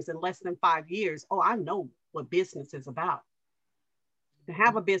hands in less than 5 years. Oh, I know what business is about. To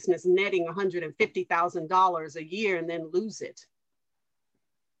have a business netting $150,000 a year and then lose it.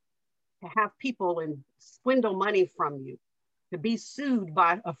 To have people and swindle money from you. To be sued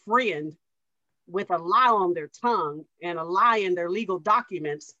by a friend with a lie on their tongue and a lie in their legal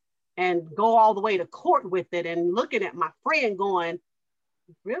documents and go all the way to court with it, and looking at my friend going,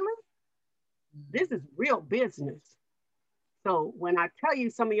 really? This is real business. So when I tell you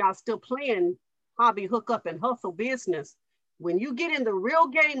some of y'all still playing hobby, hook up, and hustle business, when you get in the real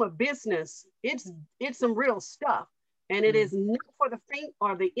game of business, it's some real stuff. And it is not for the faint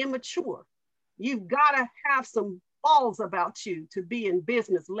or the immature. You've got to have some balls about you to be in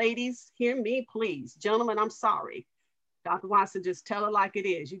business. Ladies, hear me, please. Gentlemen, I'm sorry. Dr. Watson, just tell it like it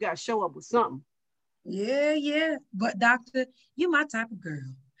is. You got to show up with something. Yeah. But doctor, you're my type of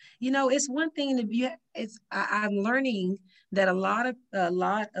girl. You know, it's one thing to be, I'm learning that a lot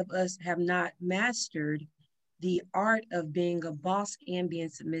of us have not mastered the art of being a boss and being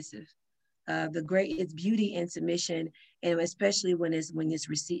submissive. It's beauty in submission, and especially when it's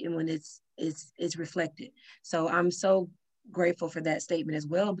received and when it's reflected. So I'm so grateful for that statement as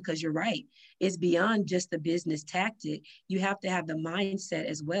well, because you're right. It's beyond just the business tactic. You have to have the mindset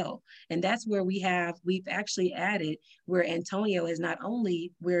as well. And that's where we've actually added where Antonio is not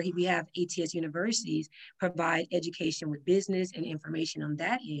only where we have ATS universities provide education with business and information on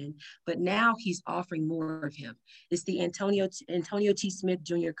that end, but now he's offering more of him. It's the Antonio T. Smith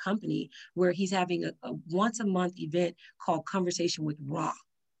Jr. Company, where he's having a once a month event called Conversation with Ra.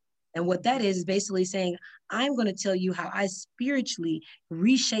 And what that is basically saying, I'm going to tell you how I spiritually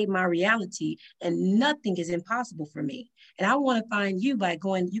reshape my reality, and nothing is impossible for me. And I want to find you by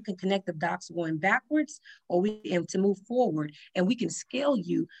you can connect the dots going backwards, or to move forward, and we can scale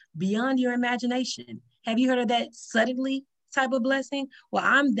you beyond your imagination. Have you heard of that suddenly type of blessing? Well,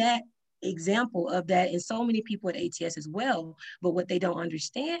 I'm that example of that, and so many people at ATS as well. But what they don't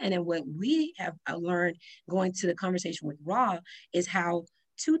understand, and then what we have learned going to the Conversation with Ra, is how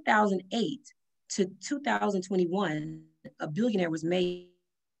 2008 to 2021, a billionaire was made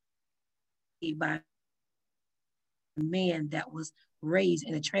by a man that was raised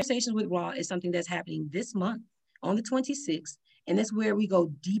in a Conversation with Ra is something that's happening this month on the 26th. And that's where we go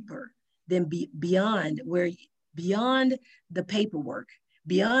deeper than beyond the paperwork,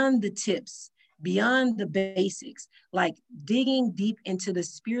 beyond the tips, beyond the basics, like digging deep into the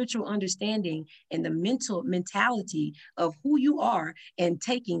spiritual understanding and the mentality of who you are, and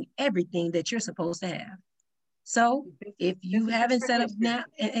taking everything that you're supposed to have. So if you haven't set up now,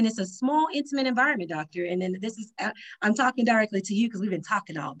 and it's a small, intimate environment, doctor, and then I'm talking directly to you because we've been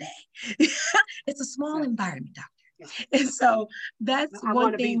talking all day. It's a small environment, doctor. And so that's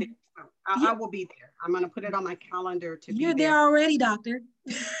one thing. I will be there. I'm going to put it on my calendar to be there. You're there already, doctor.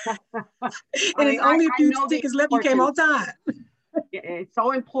 And it's only a few tickets left. You came on time. It's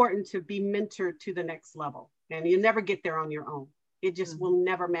so important to be mentored to the next level. And you never get there on your own. It just will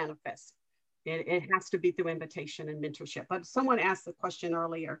never manifest. It has to be through invitation and mentorship. But someone asked the question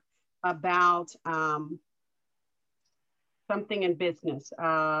earlier about something in business,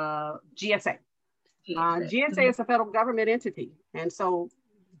 GSA. GSA is a federal government entity. And so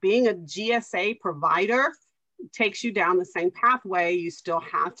being a GSA provider takes you down the same pathway. You still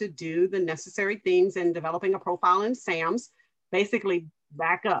have to do the necessary things in developing a profile in SAMS. Basically,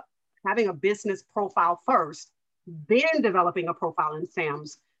 back up, having a business profile first, then developing a profile in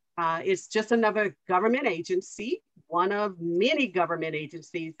SAMS. It's just another government agency, one of many government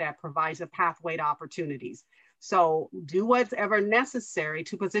agencies that provides a pathway to opportunities. So do what's ever necessary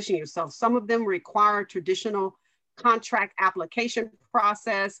to position yourself. Some of them require traditional contract application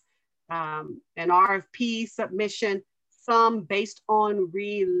process, an RFP submission, some based on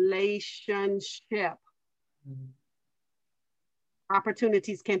relationship.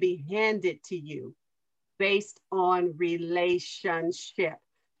 Opportunities can be handed to you based on relationship.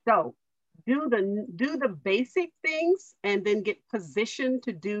 So do the basic things and then get positioned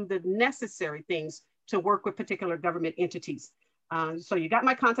to do the necessary things to work with particular government entities. So you got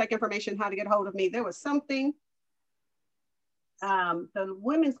my contact information, how to get a hold of me. There was something the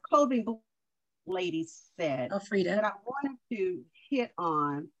women's clothing lady said that I wanted to hit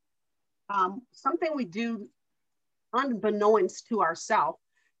on. Something we do unbeknownst to ourselves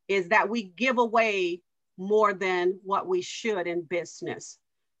is that we give away more than what we should in business.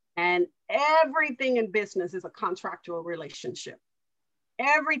 And everything in business is a contractual relationship.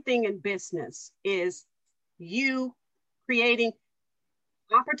 Everything in business is you creating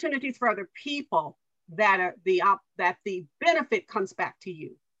opportunities for other people that the benefit comes back to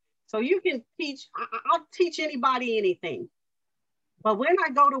you. So you can teach, I'll teach anybody anything. But when I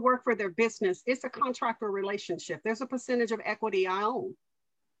go to work for their business, it's a contractual relationship. There's a percentage of equity I own.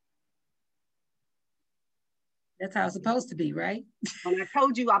 That's how it's supposed to be, right? When I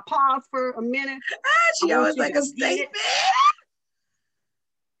told you, I paused for a minute. She always like a statement.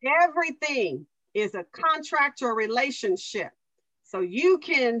 Everything is a contractual relationship. So you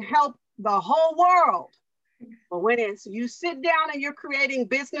can help the whole world. But when it's you sit down and you're creating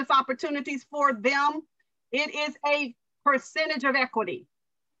business opportunities for them, it is a percentage of equity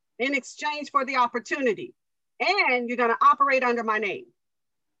in exchange for the opportunity. And you're going to operate under my name.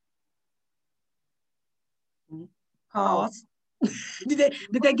 Pause. Did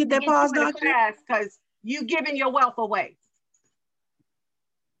they get that pause, Doctor? Because you giving your wealth away.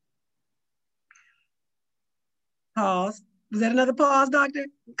 Pause. Was that another pause, Doctor?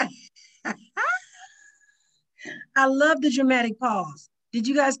 I love the dramatic pause. Did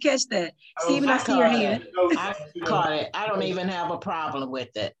you guys catch that? Stephen, I see your hand. I caught it. I don't even have a problem with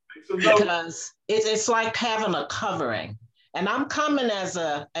it because it's like having a covering. And I'm coming as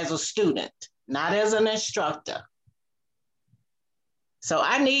a student, not as an instructor. So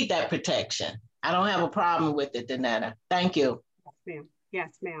I need that protection. I don't have a problem with it, Danetta. Thank you. Yes, ma'am.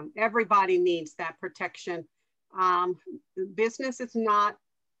 Yes, ma'am. Everybody needs that protection. Business is not,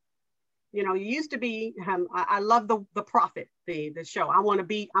 you know, it used to be, I love the Prophet, the show. I want to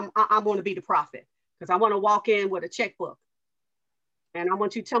be the Prophet because I want to walk in with a checkbook. And I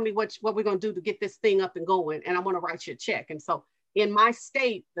want you to tell me what we're going to do to get this thing up and going. And I want to write you a check. And so in my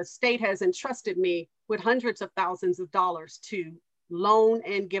state, the state has entrusted me with hundreds of thousands of dollars to loan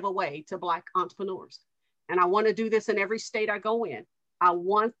and give away to Black entrepreneurs. And I want to do this in every state I go in. I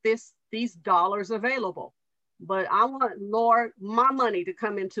want these dollars available. But I want, Lord, my money to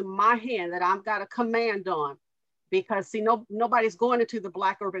come into my hand that I've got a command on. Because see, nobody's going into the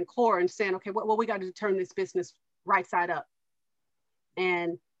Black urban core and saying, okay, well, we got to turn this business right side up.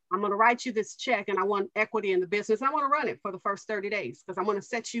 And I'm going to write you this check and I want equity in the business. I want to run it for the first 30 days because I want to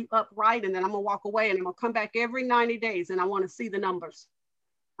set you up right. And then I'm going to walk away and I'm going to come back every 90 days and I want to see the numbers.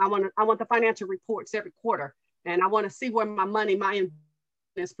 I want the financial reports every quarter. And I want to see where my money, my investment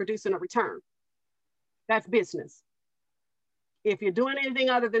is producing a return. That's business. If you're doing anything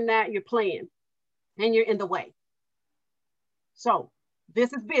other than that, you're playing and you're in the way. So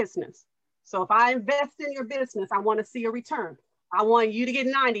this is business. So if I invest in your business, I want to see a return. I want you to get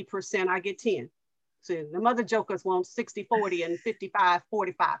 90%, I get 10. So the other jokers want 60-40 and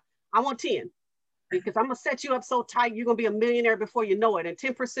 55-45. I want 10 because I'm gonna set you up so tight, you're gonna be a millionaire before you know it. And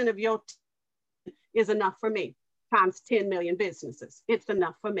 10% of your is enough for me, times 10 million businesses. It's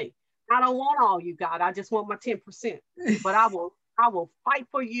enough for me. I don't want all you got, I just want my 10%. But I will fight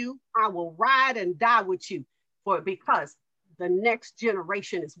for you. I will ride and die with you because the next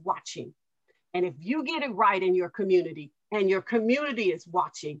generation is watching. And if you get it right in your community, and your community is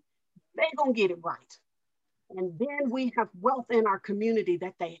watching, they're gonna get it right. And then we have wealth in our community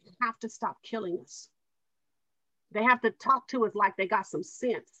that they have to stop killing us. They have to talk to us like they got some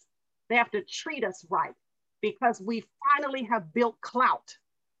sense. They have to treat us right because we finally have built clout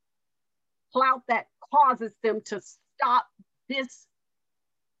that causes them to stop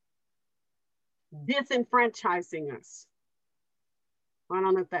disenfranchising us. I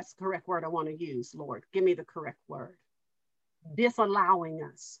don't know if that's the correct word I want to use, Lord. Give me the correct word. Disallowing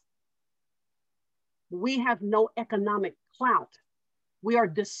us. We have no economic clout. We are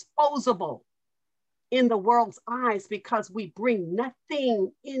disposable in the world's eyes because we bring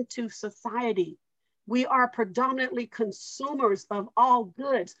nothing into society. We are predominantly consumers of all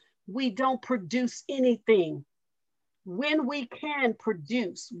goods. We don't produce anything. When we can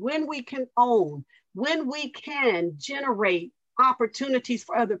produce, when we can own, when we can generate opportunities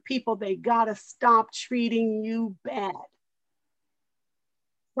for other people, they gotta stop treating you bad.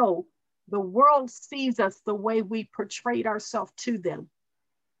 So the world sees us the way we portrayed ourselves to them.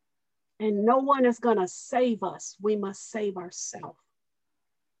 And no one is going to save us. We must save ourselves.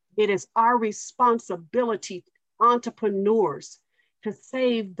 It is our responsibility, entrepreneurs, to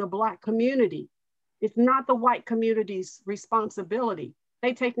save the Black community. It's not the white community's responsibility.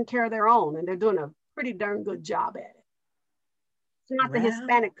 They're taking care of their own and they're doing a pretty darn good job at it. It's not the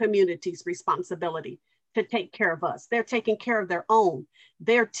Hispanic community's responsibility to take care of us. They're taking care of their own.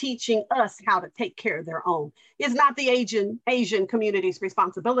 They're teaching us how to take care of their own. It's not the Asian community's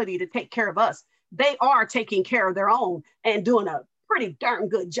responsibility to take care of us. They are taking care of their own and doing a pretty darn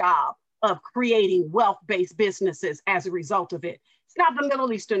good job of creating wealth-based businesses as a result of it. It's not the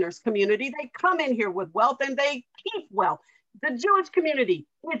Middle Easterners community. They come in here with wealth and they keep wealth. The Jewish community,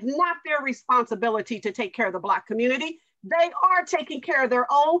 it's not their responsibility to take care of the Black community. They are taking care of their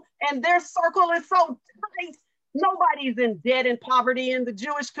own, and their circle is so tight. Nobody's in debt and poverty in the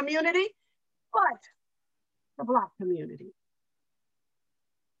Jewish community, but the Black community.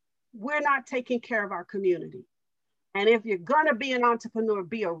 We're not taking care of our community. And if you're gonna be an entrepreneur,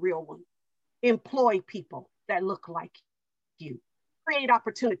 be a real one. Employ people that look like you. Create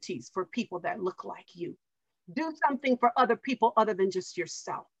opportunities for people that look like you. Do something for other people other than just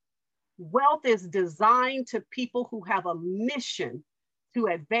yourself. Wealth is designed to people who have a mission to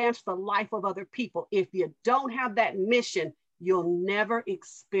advance the life of other people. If you don't have that mission, you'll never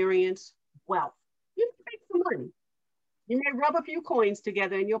experience wealth. You can make some money. You may rub a few coins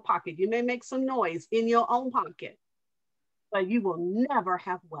together in your pocket. You may make some noise in your own pocket, but you will never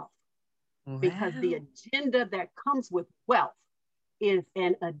have wealth. Wow. Because the agenda that comes with wealth is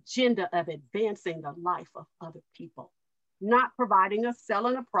an agenda of advancing the life of other people, not providing or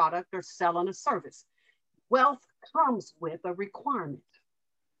selling a product or selling a service. Wealth comes with a requirement,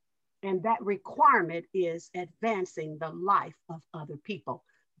 and that requirement is advancing the life of other people.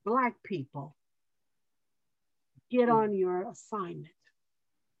 Black people, get on your assignment.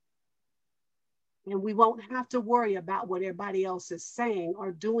 And we won't have to worry about what everybody else is saying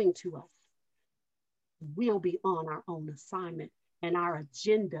or doing to us. We'll be on our own assignment, and our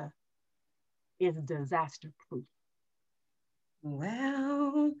agenda is disaster proof.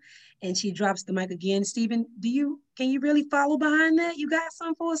 Wow. And she drops the mic again. Stephen, can you really follow behind that? You got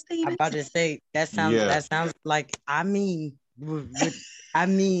something for us, Stephen? I'm about to say that sounds like I mean.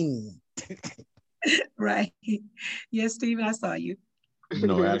 Right. Yes, Stephen, I saw you.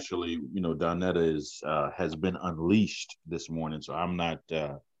 Actually, Donetta has been unleashed this morning, so I'm not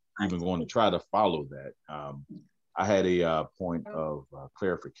even going to try to follow that. I had a point of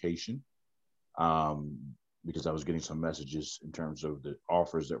clarification because I was getting some messages in terms of the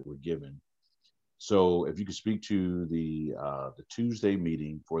offers that were given. So if you could speak to the Tuesday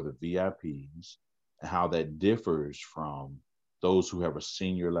meeting for the VIPs and how that differs from those who have a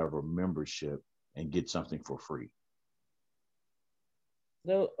senior level membership and get something for free.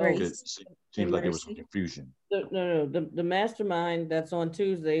 It seems like there was some confusion. No. The mastermind that's on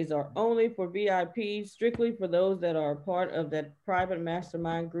Tuesdays are only for VIPs, strictly for those that are part of that private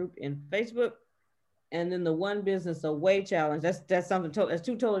mastermind group in Facebook. And then the One Business Away challenge, that's something that's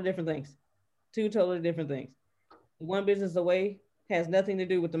two totally different things. Two totally different things. The One Business Away has nothing to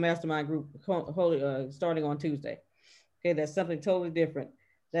do with the mastermind group starting on Tuesday. Okay, that's something totally different.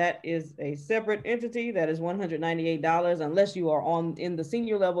 That is a separate entity that is $198 unless you are in the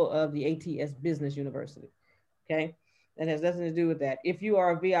senior level of the ATS Business University. Okay, that has nothing to do with that. If you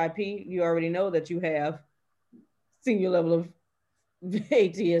are a VIP, you already know that you have senior level of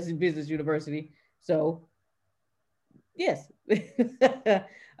ATS Business University. So yes, but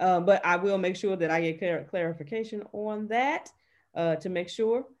I will make sure that I get clarification on that to make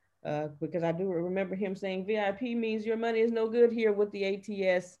sure. Because I do remember him saying VIP means your money is no good here with the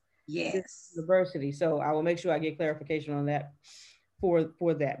ATS University. So I will make sure I get clarification on that for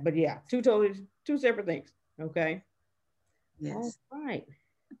that. But yeah, two separate things. Okay. Yes. All right.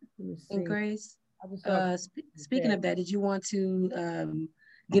 And Grace, speaking of that, did you want to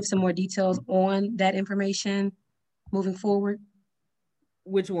give some more details on that information moving forward?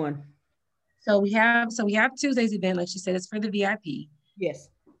 Which one? So we have Tuesday's event, like she said, it's for the VIP. Yes.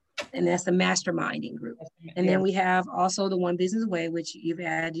 And that's the masterminding group. And then we have also the One Business Way, which you've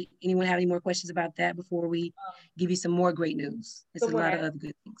had. Anyone have any more questions about that before we give you some more great news? It's a lot of other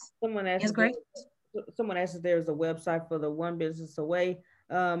good things. Someone asked if there's a website for the One Business Away.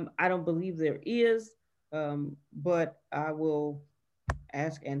 I don't believe there is, but I will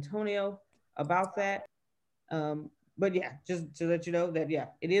ask Antonio about that. But yeah, just to let you know that, yeah,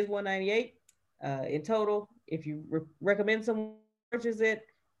 it is $198 in total. If you recommend someone purchase it,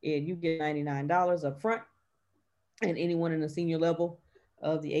 and you get $99 up front, and anyone in the senior level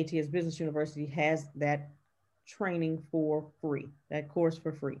of the ATS Business University has that training for free, that course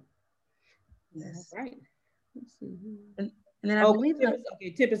for free. Yes. All right. Let's see. And then I believe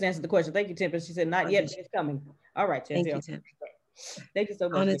Tempest answered the question. Thank you, Tempest. She said not yet, but it's coming. All right, Thank you, Tim. Thank you so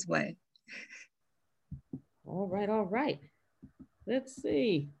much. On its way. All right. Let's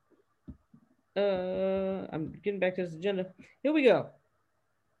see. I'm getting back to this agenda. Here we go.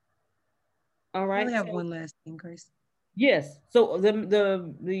 All right. We have one last thing, Grace. Yes. So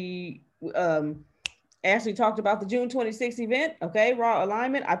the Ashley talked about the June 26th event. Okay, raw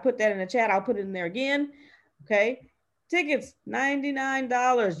alignment. I put that in the chat. I'll put it in there again. Okay. Tickets,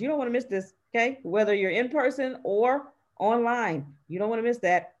 $99. You don't want to miss this, okay? Whether you're in person or online, you don't want to miss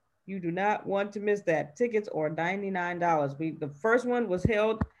that. You do not want to miss that. Tickets are $99. The first one was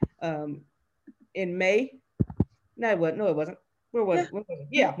held in May. No, it wasn't. Where was it?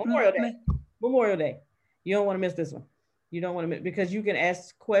 Yeah, Memorial Day. Memorial Day. You don't want to miss this one. You don't want to miss, because you can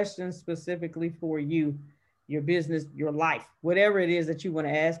ask questions specifically for you, your business, your life, whatever it is that you want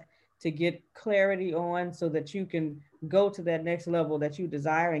to ask to get clarity on, so that you can go to that next level that you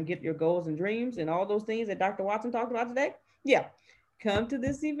desire and get your goals and dreams and all those things that Dr. Watson talked about today. Yeah, come to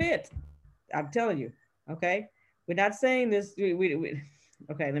this event. I'm telling you, okay? We're not saying this,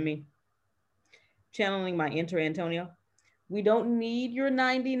 okay, let me, channeling my inner Antonio. We don't need your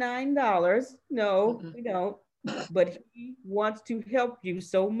 $99. No, we don't. But he wants to help you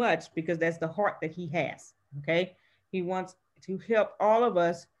so much, because that's the heart that he has, okay? He wants to help all of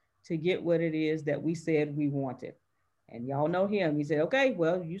us to get what it is that we said we wanted. And y'all know him. He said, okay,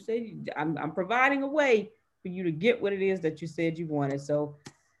 well, you said I'm providing a way for you to get what it is that you said you wanted. So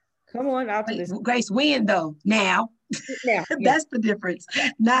come on out to this. Grace, when though? Now. Now. That's the difference.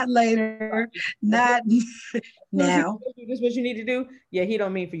 Not later, not now. This is what you need to do. Yeah, he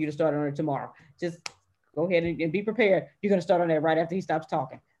don't mean for you to start on it tomorrow. Just go ahead and be prepared. You're going to start on that right after he stops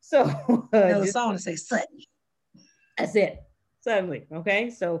talking. So the song to say suddenly. That's it. Suddenly. Okay.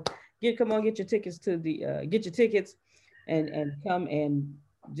 So come on, get your tickets to the get your tickets and come and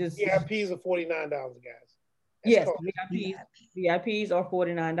just VIPs are $49, guys. Yes, VIPs are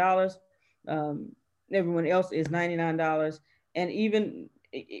 $49. Everyone else is $99, and even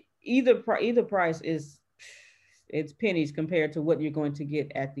either price it's pennies compared to what you're going to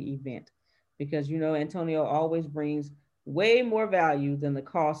get at the event, because you know Antonio always brings way more value than the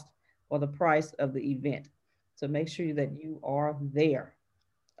cost or the price of the event. So make sure that you are there.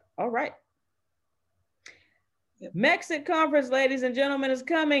 All right. Yep. Mexit Conference, ladies and gentlemen, is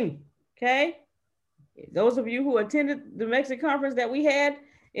coming. Okay. Those of you who attended the Mexit Conference that we had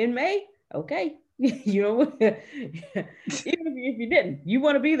in May, okay. You know, even if you didn't, you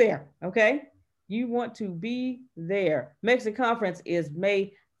want to be there. Okay. You want to be there. Mexit Conference is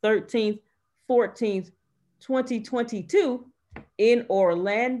May 13th, 14th, 2022 in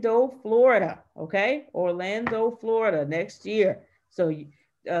Orlando, Florida. Okay. Orlando, Florida next year. So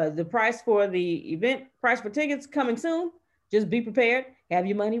the price for the event, price for tickets coming soon. Just be prepared. Have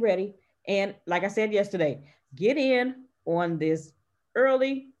your money ready. And like I said yesterday, get in on this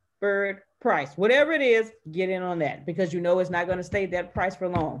early bird price. Whatever it is, get in on that, because you know it's not going to stay that price for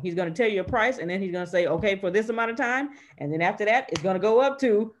long. He's going to tell you a price, and then he's going to say, okay, for this amount of time. And then after that, it's going to go up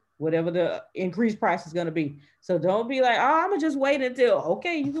to whatever the increased price is going to be. So don't be like, oh, I'm going to just wait until,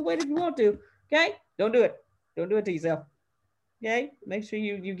 okay, you can wait if you want to. Okay. Don't do it. Don't do it to yourself. Okay. Make sure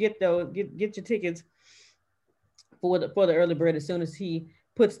you get those, get your tickets for the early bird as soon as he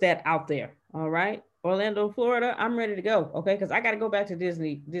puts that out there. All right. Orlando, Florida, I'm ready to go. Okay. Because I got to go back to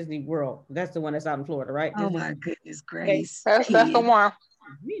Disney World. That's the one that's out in Florida, right? Oh Disney. My goodness, Grace. Okay. That's the one.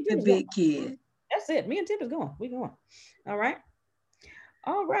 The big kid. That's it. Me and Tip is going. We going. All right.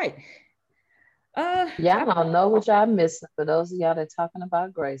 All right. Y'all don't know what y'all missing. For those of y'all that talking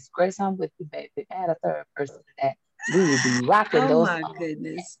about Grace. Grace, I'm with you, baby. Add a third person to that. We will be rocking those. Oh my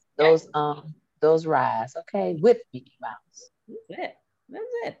goodness. Those rides. Okay, with Mickey Mouse. That's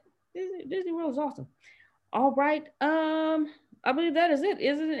it. Disney World is awesome. All right. I believe that is it.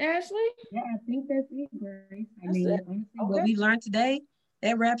 Isn't it, Ashley? Yeah, I think that's it, Grace. Honestly, what we learned today,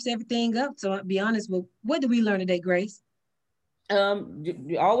 that wraps everything up. So I'll be honest, what did we learn today, Grace?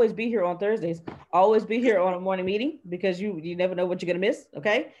 You always be here on Thursdays. Always be here on a morning meeting, because you never know what you're gonna miss.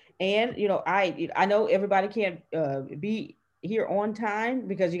 Okay. And you know, I know everybody can't be here on time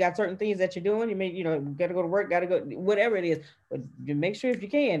because you got certain things that you're doing. You gotta go to work, gotta go, whatever it is. But make sure if you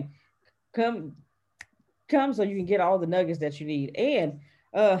can come so you can get all the nuggets that you need. And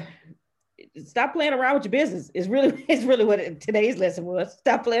stop playing around with your business. It's really what today's lesson was.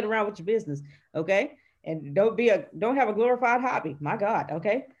 Stop playing around with your business. Okay. And don't have a glorified hobby. My God.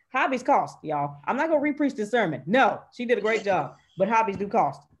 Okay. Hobbies cost, y'all. I'm not going to re-preach this sermon. No, she did a great job, but hobbies do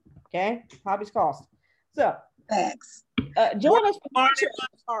cost. Okay. Hobbies cost. So thanks. Join us. Smarter, not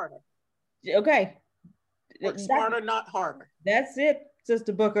harder. Okay. Work smarter, not harder. That's it,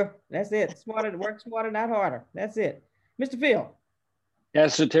 Sister Booker. That's it. Work smarter, not harder. That's it. Mr. Phil.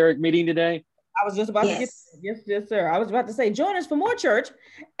 Esoteric meeting today. I was just about to get, yes, sir. I was about to say, join us for more church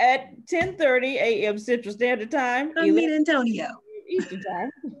at 10:30 a.m. Central Standard Time. Meet Antonio. Eastern Time.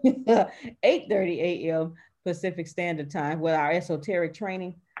 8:30 a.m. Pacific Standard Time with our esoteric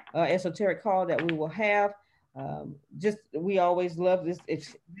training, esoteric call that we will have. We always love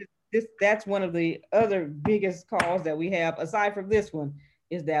this. that's one of the other biggest calls that we have, aside from this one,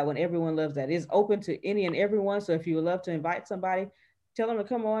 is that when everyone loves that. It's open to any and everyone. So if you would love to invite somebody, tell them to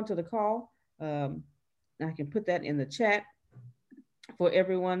come on to the call. I can put that in the chat for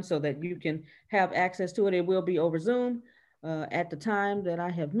everyone so that you can have access to it. It will be over Zoom at the time that I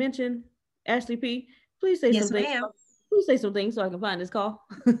have mentioned. Ashley P., please say something. Ma'am. Please say something so I can find this call.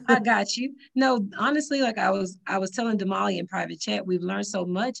 I got you. No, honestly, like I was telling Damali in private chat, we've learned so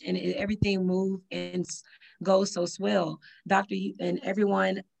much and everything moves and goes so swell. Dr. and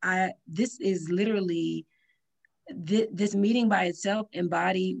everyone, this is literally, this meeting by itself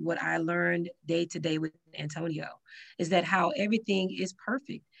embodied what I learned day to day with Antonio, is that how everything is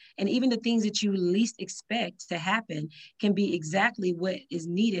perfect. And even the things that you least expect to happen can be exactly what is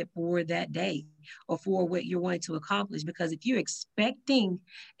needed for that day or for what you're wanting to accomplish. Because if you're expecting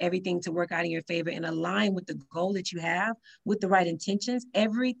everything to work out in your favor and align with the goal that you have with the right intentions,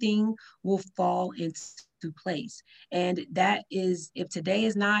 everything will fall into place. And that is, if today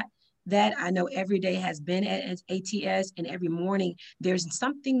is not that, I know every day has been at ATS, and every morning there's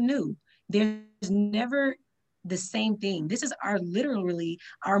something new. There's never the same thing. This is literally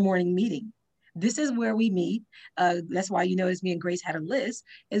our morning meeting. This is where we meet. That's why you notice me and Grace had a list,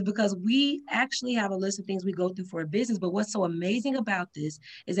 is because we actually have a list of things we go through for a business. But what's so amazing about this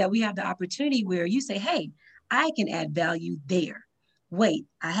is that we have the opportunity where you say, hey, I can add value there. Wait,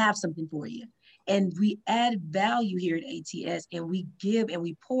 I have something for you. And we add value here at ATS, and we give and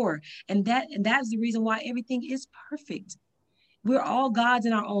we pour. And that's the reason why everything is perfect. We're all gods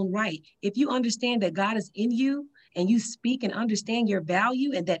in our own right. If you understand that God is in you and you speak and understand your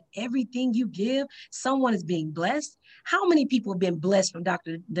value and that everything you give, someone is being blessed. How many people have been blessed from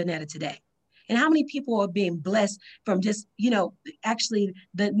Dr. Donetta today? And how many people are being blessed from just, actually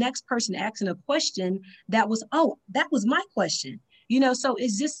the next person asking a question that was my question. So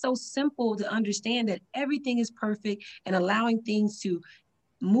it's just so simple to understand that everything is perfect and allowing things to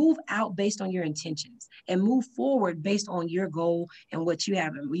move out based on your intentions and move forward based on your goal and what you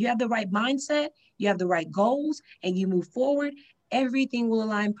have. When you have the right mindset, you have the right goals, and you move forward, everything will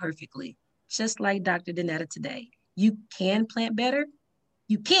align perfectly. Just like Dr. Donetta today. You can plant better.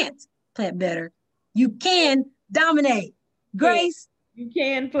 You can't plant better. You can dominate. Grace. You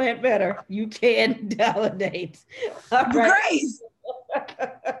can plant better. You can dominate. All right. Grace.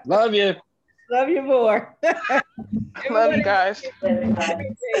 Love you. Love you more. Love you guys.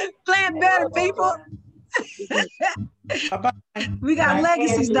 Plant better, people. We got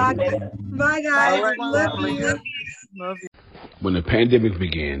legacies, Doctor. Bye, guys. Right, love you. Love you. When the pandemic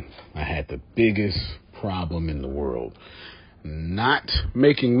began, I had the biggest problem in the world. Not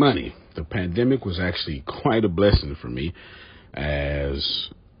making money. The pandemic was actually quite a blessing for me, as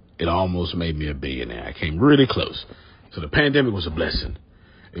it almost made me a billionaire. I came really close. So the pandemic was a blessing.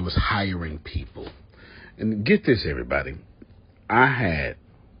 It was hiring people. And get this, everybody. I had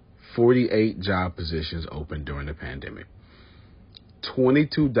 48 job positions open during the pandemic.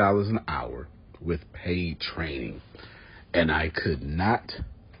 $22 an hour with paid training. And I could not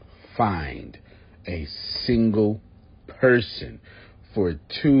find a single person for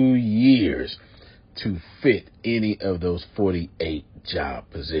 2 years to fit any of those 48 job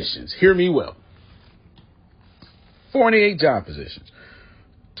positions. Hear me well. 48 job positions.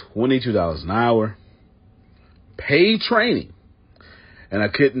 $22 an hour, paid training, and I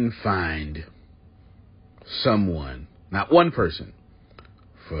couldn't find someone, not one person,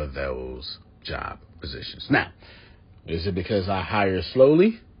 for those job positions. Now, is it because I hire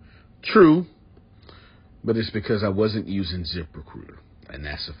slowly? True, but it's because I wasn't using ZipRecruiter, and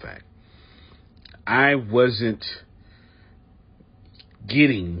that's a fact. I wasn't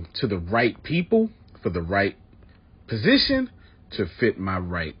getting to the right people for the right position to fit my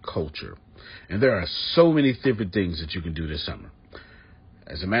right culture. And there are so many different things that you can do this summer.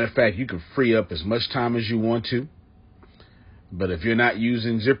 As a matter of fact, you can free up as much time as you want to. But if you're not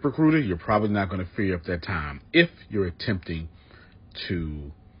using ZipRecruiter, you're probably not going to free up that time if you're attempting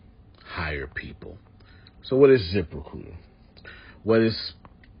to hire people. So what is ZipRecruiter? What is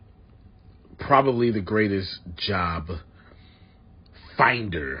probably the greatest job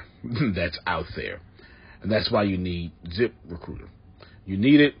finder that's out there. And that's why you need ZipRecruiter. You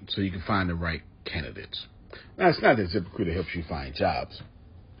need it so you can find the right candidates. Now, it's not that ZipRecruiter helps you find jobs.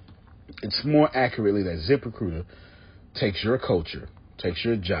 It's more accurately that ZipRecruiter takes your culture, takes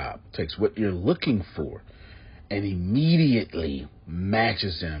your job, takes what you're looking for, and immediately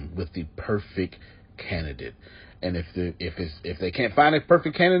matches them with the perfect candidate. And if they can't find a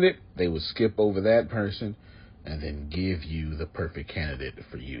perfect candidate, they will skip over that person and then give you the perfect candidate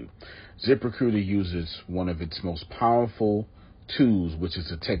for you. ZipRecruiter uses one of its most powerful Tools, which is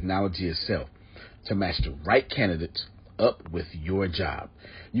the technology itself, to match the right candidates up with your job.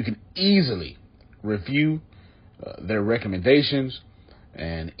 You can easily review their recommendations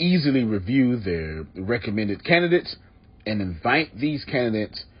and easily review their recommended candidates and invite these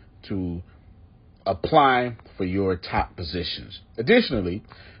candidates to apply for your top positions. Additionally,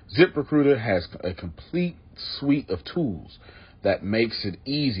 ZipRecruiter has a complete suite of tools that makes it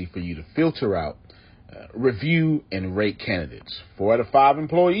easy for you to filter out, review, and rate candidates. 4 out of 5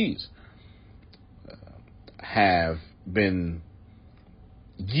 employees have been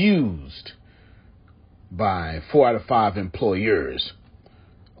used by 4 out of 5 employers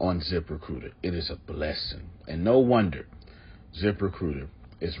on ZipRecruiter. It is a blessing. And no wonder ZipRecruiter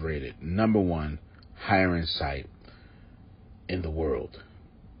is rated #1 hiring site in the world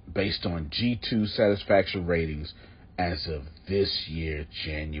based on G2 satisfaction ratings as of this year,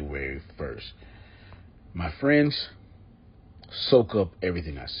 January 1st. My friends, soak up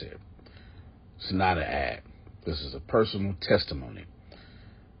everything I said. It's not an ad. This is a personal testimony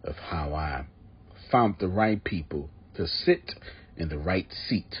of how I found the right people to sit in the right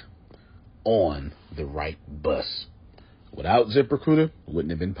seat on the right bus. Without ZipRecruiter, it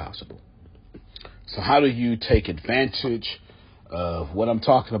wouldn't have been possible. So how do you take advantage of what I'm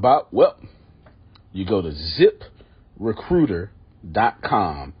talking about? Well, you go to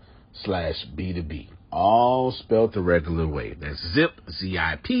ziprecruiter.com/B2B. All spelled the regular way. That's Zip,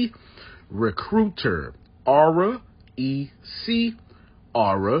 Z-I-P, Recruiter, Aura, E-C,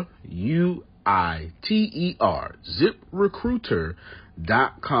 Aura, U-I-T-E-R,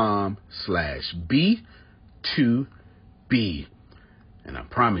 ziprecruiter.com/B2B. And I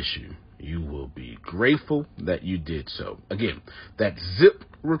promise you, you will be grateful that you did so. Again, that's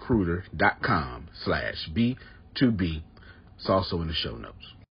ziprecruiter.com/B2B. It's also in the show notes.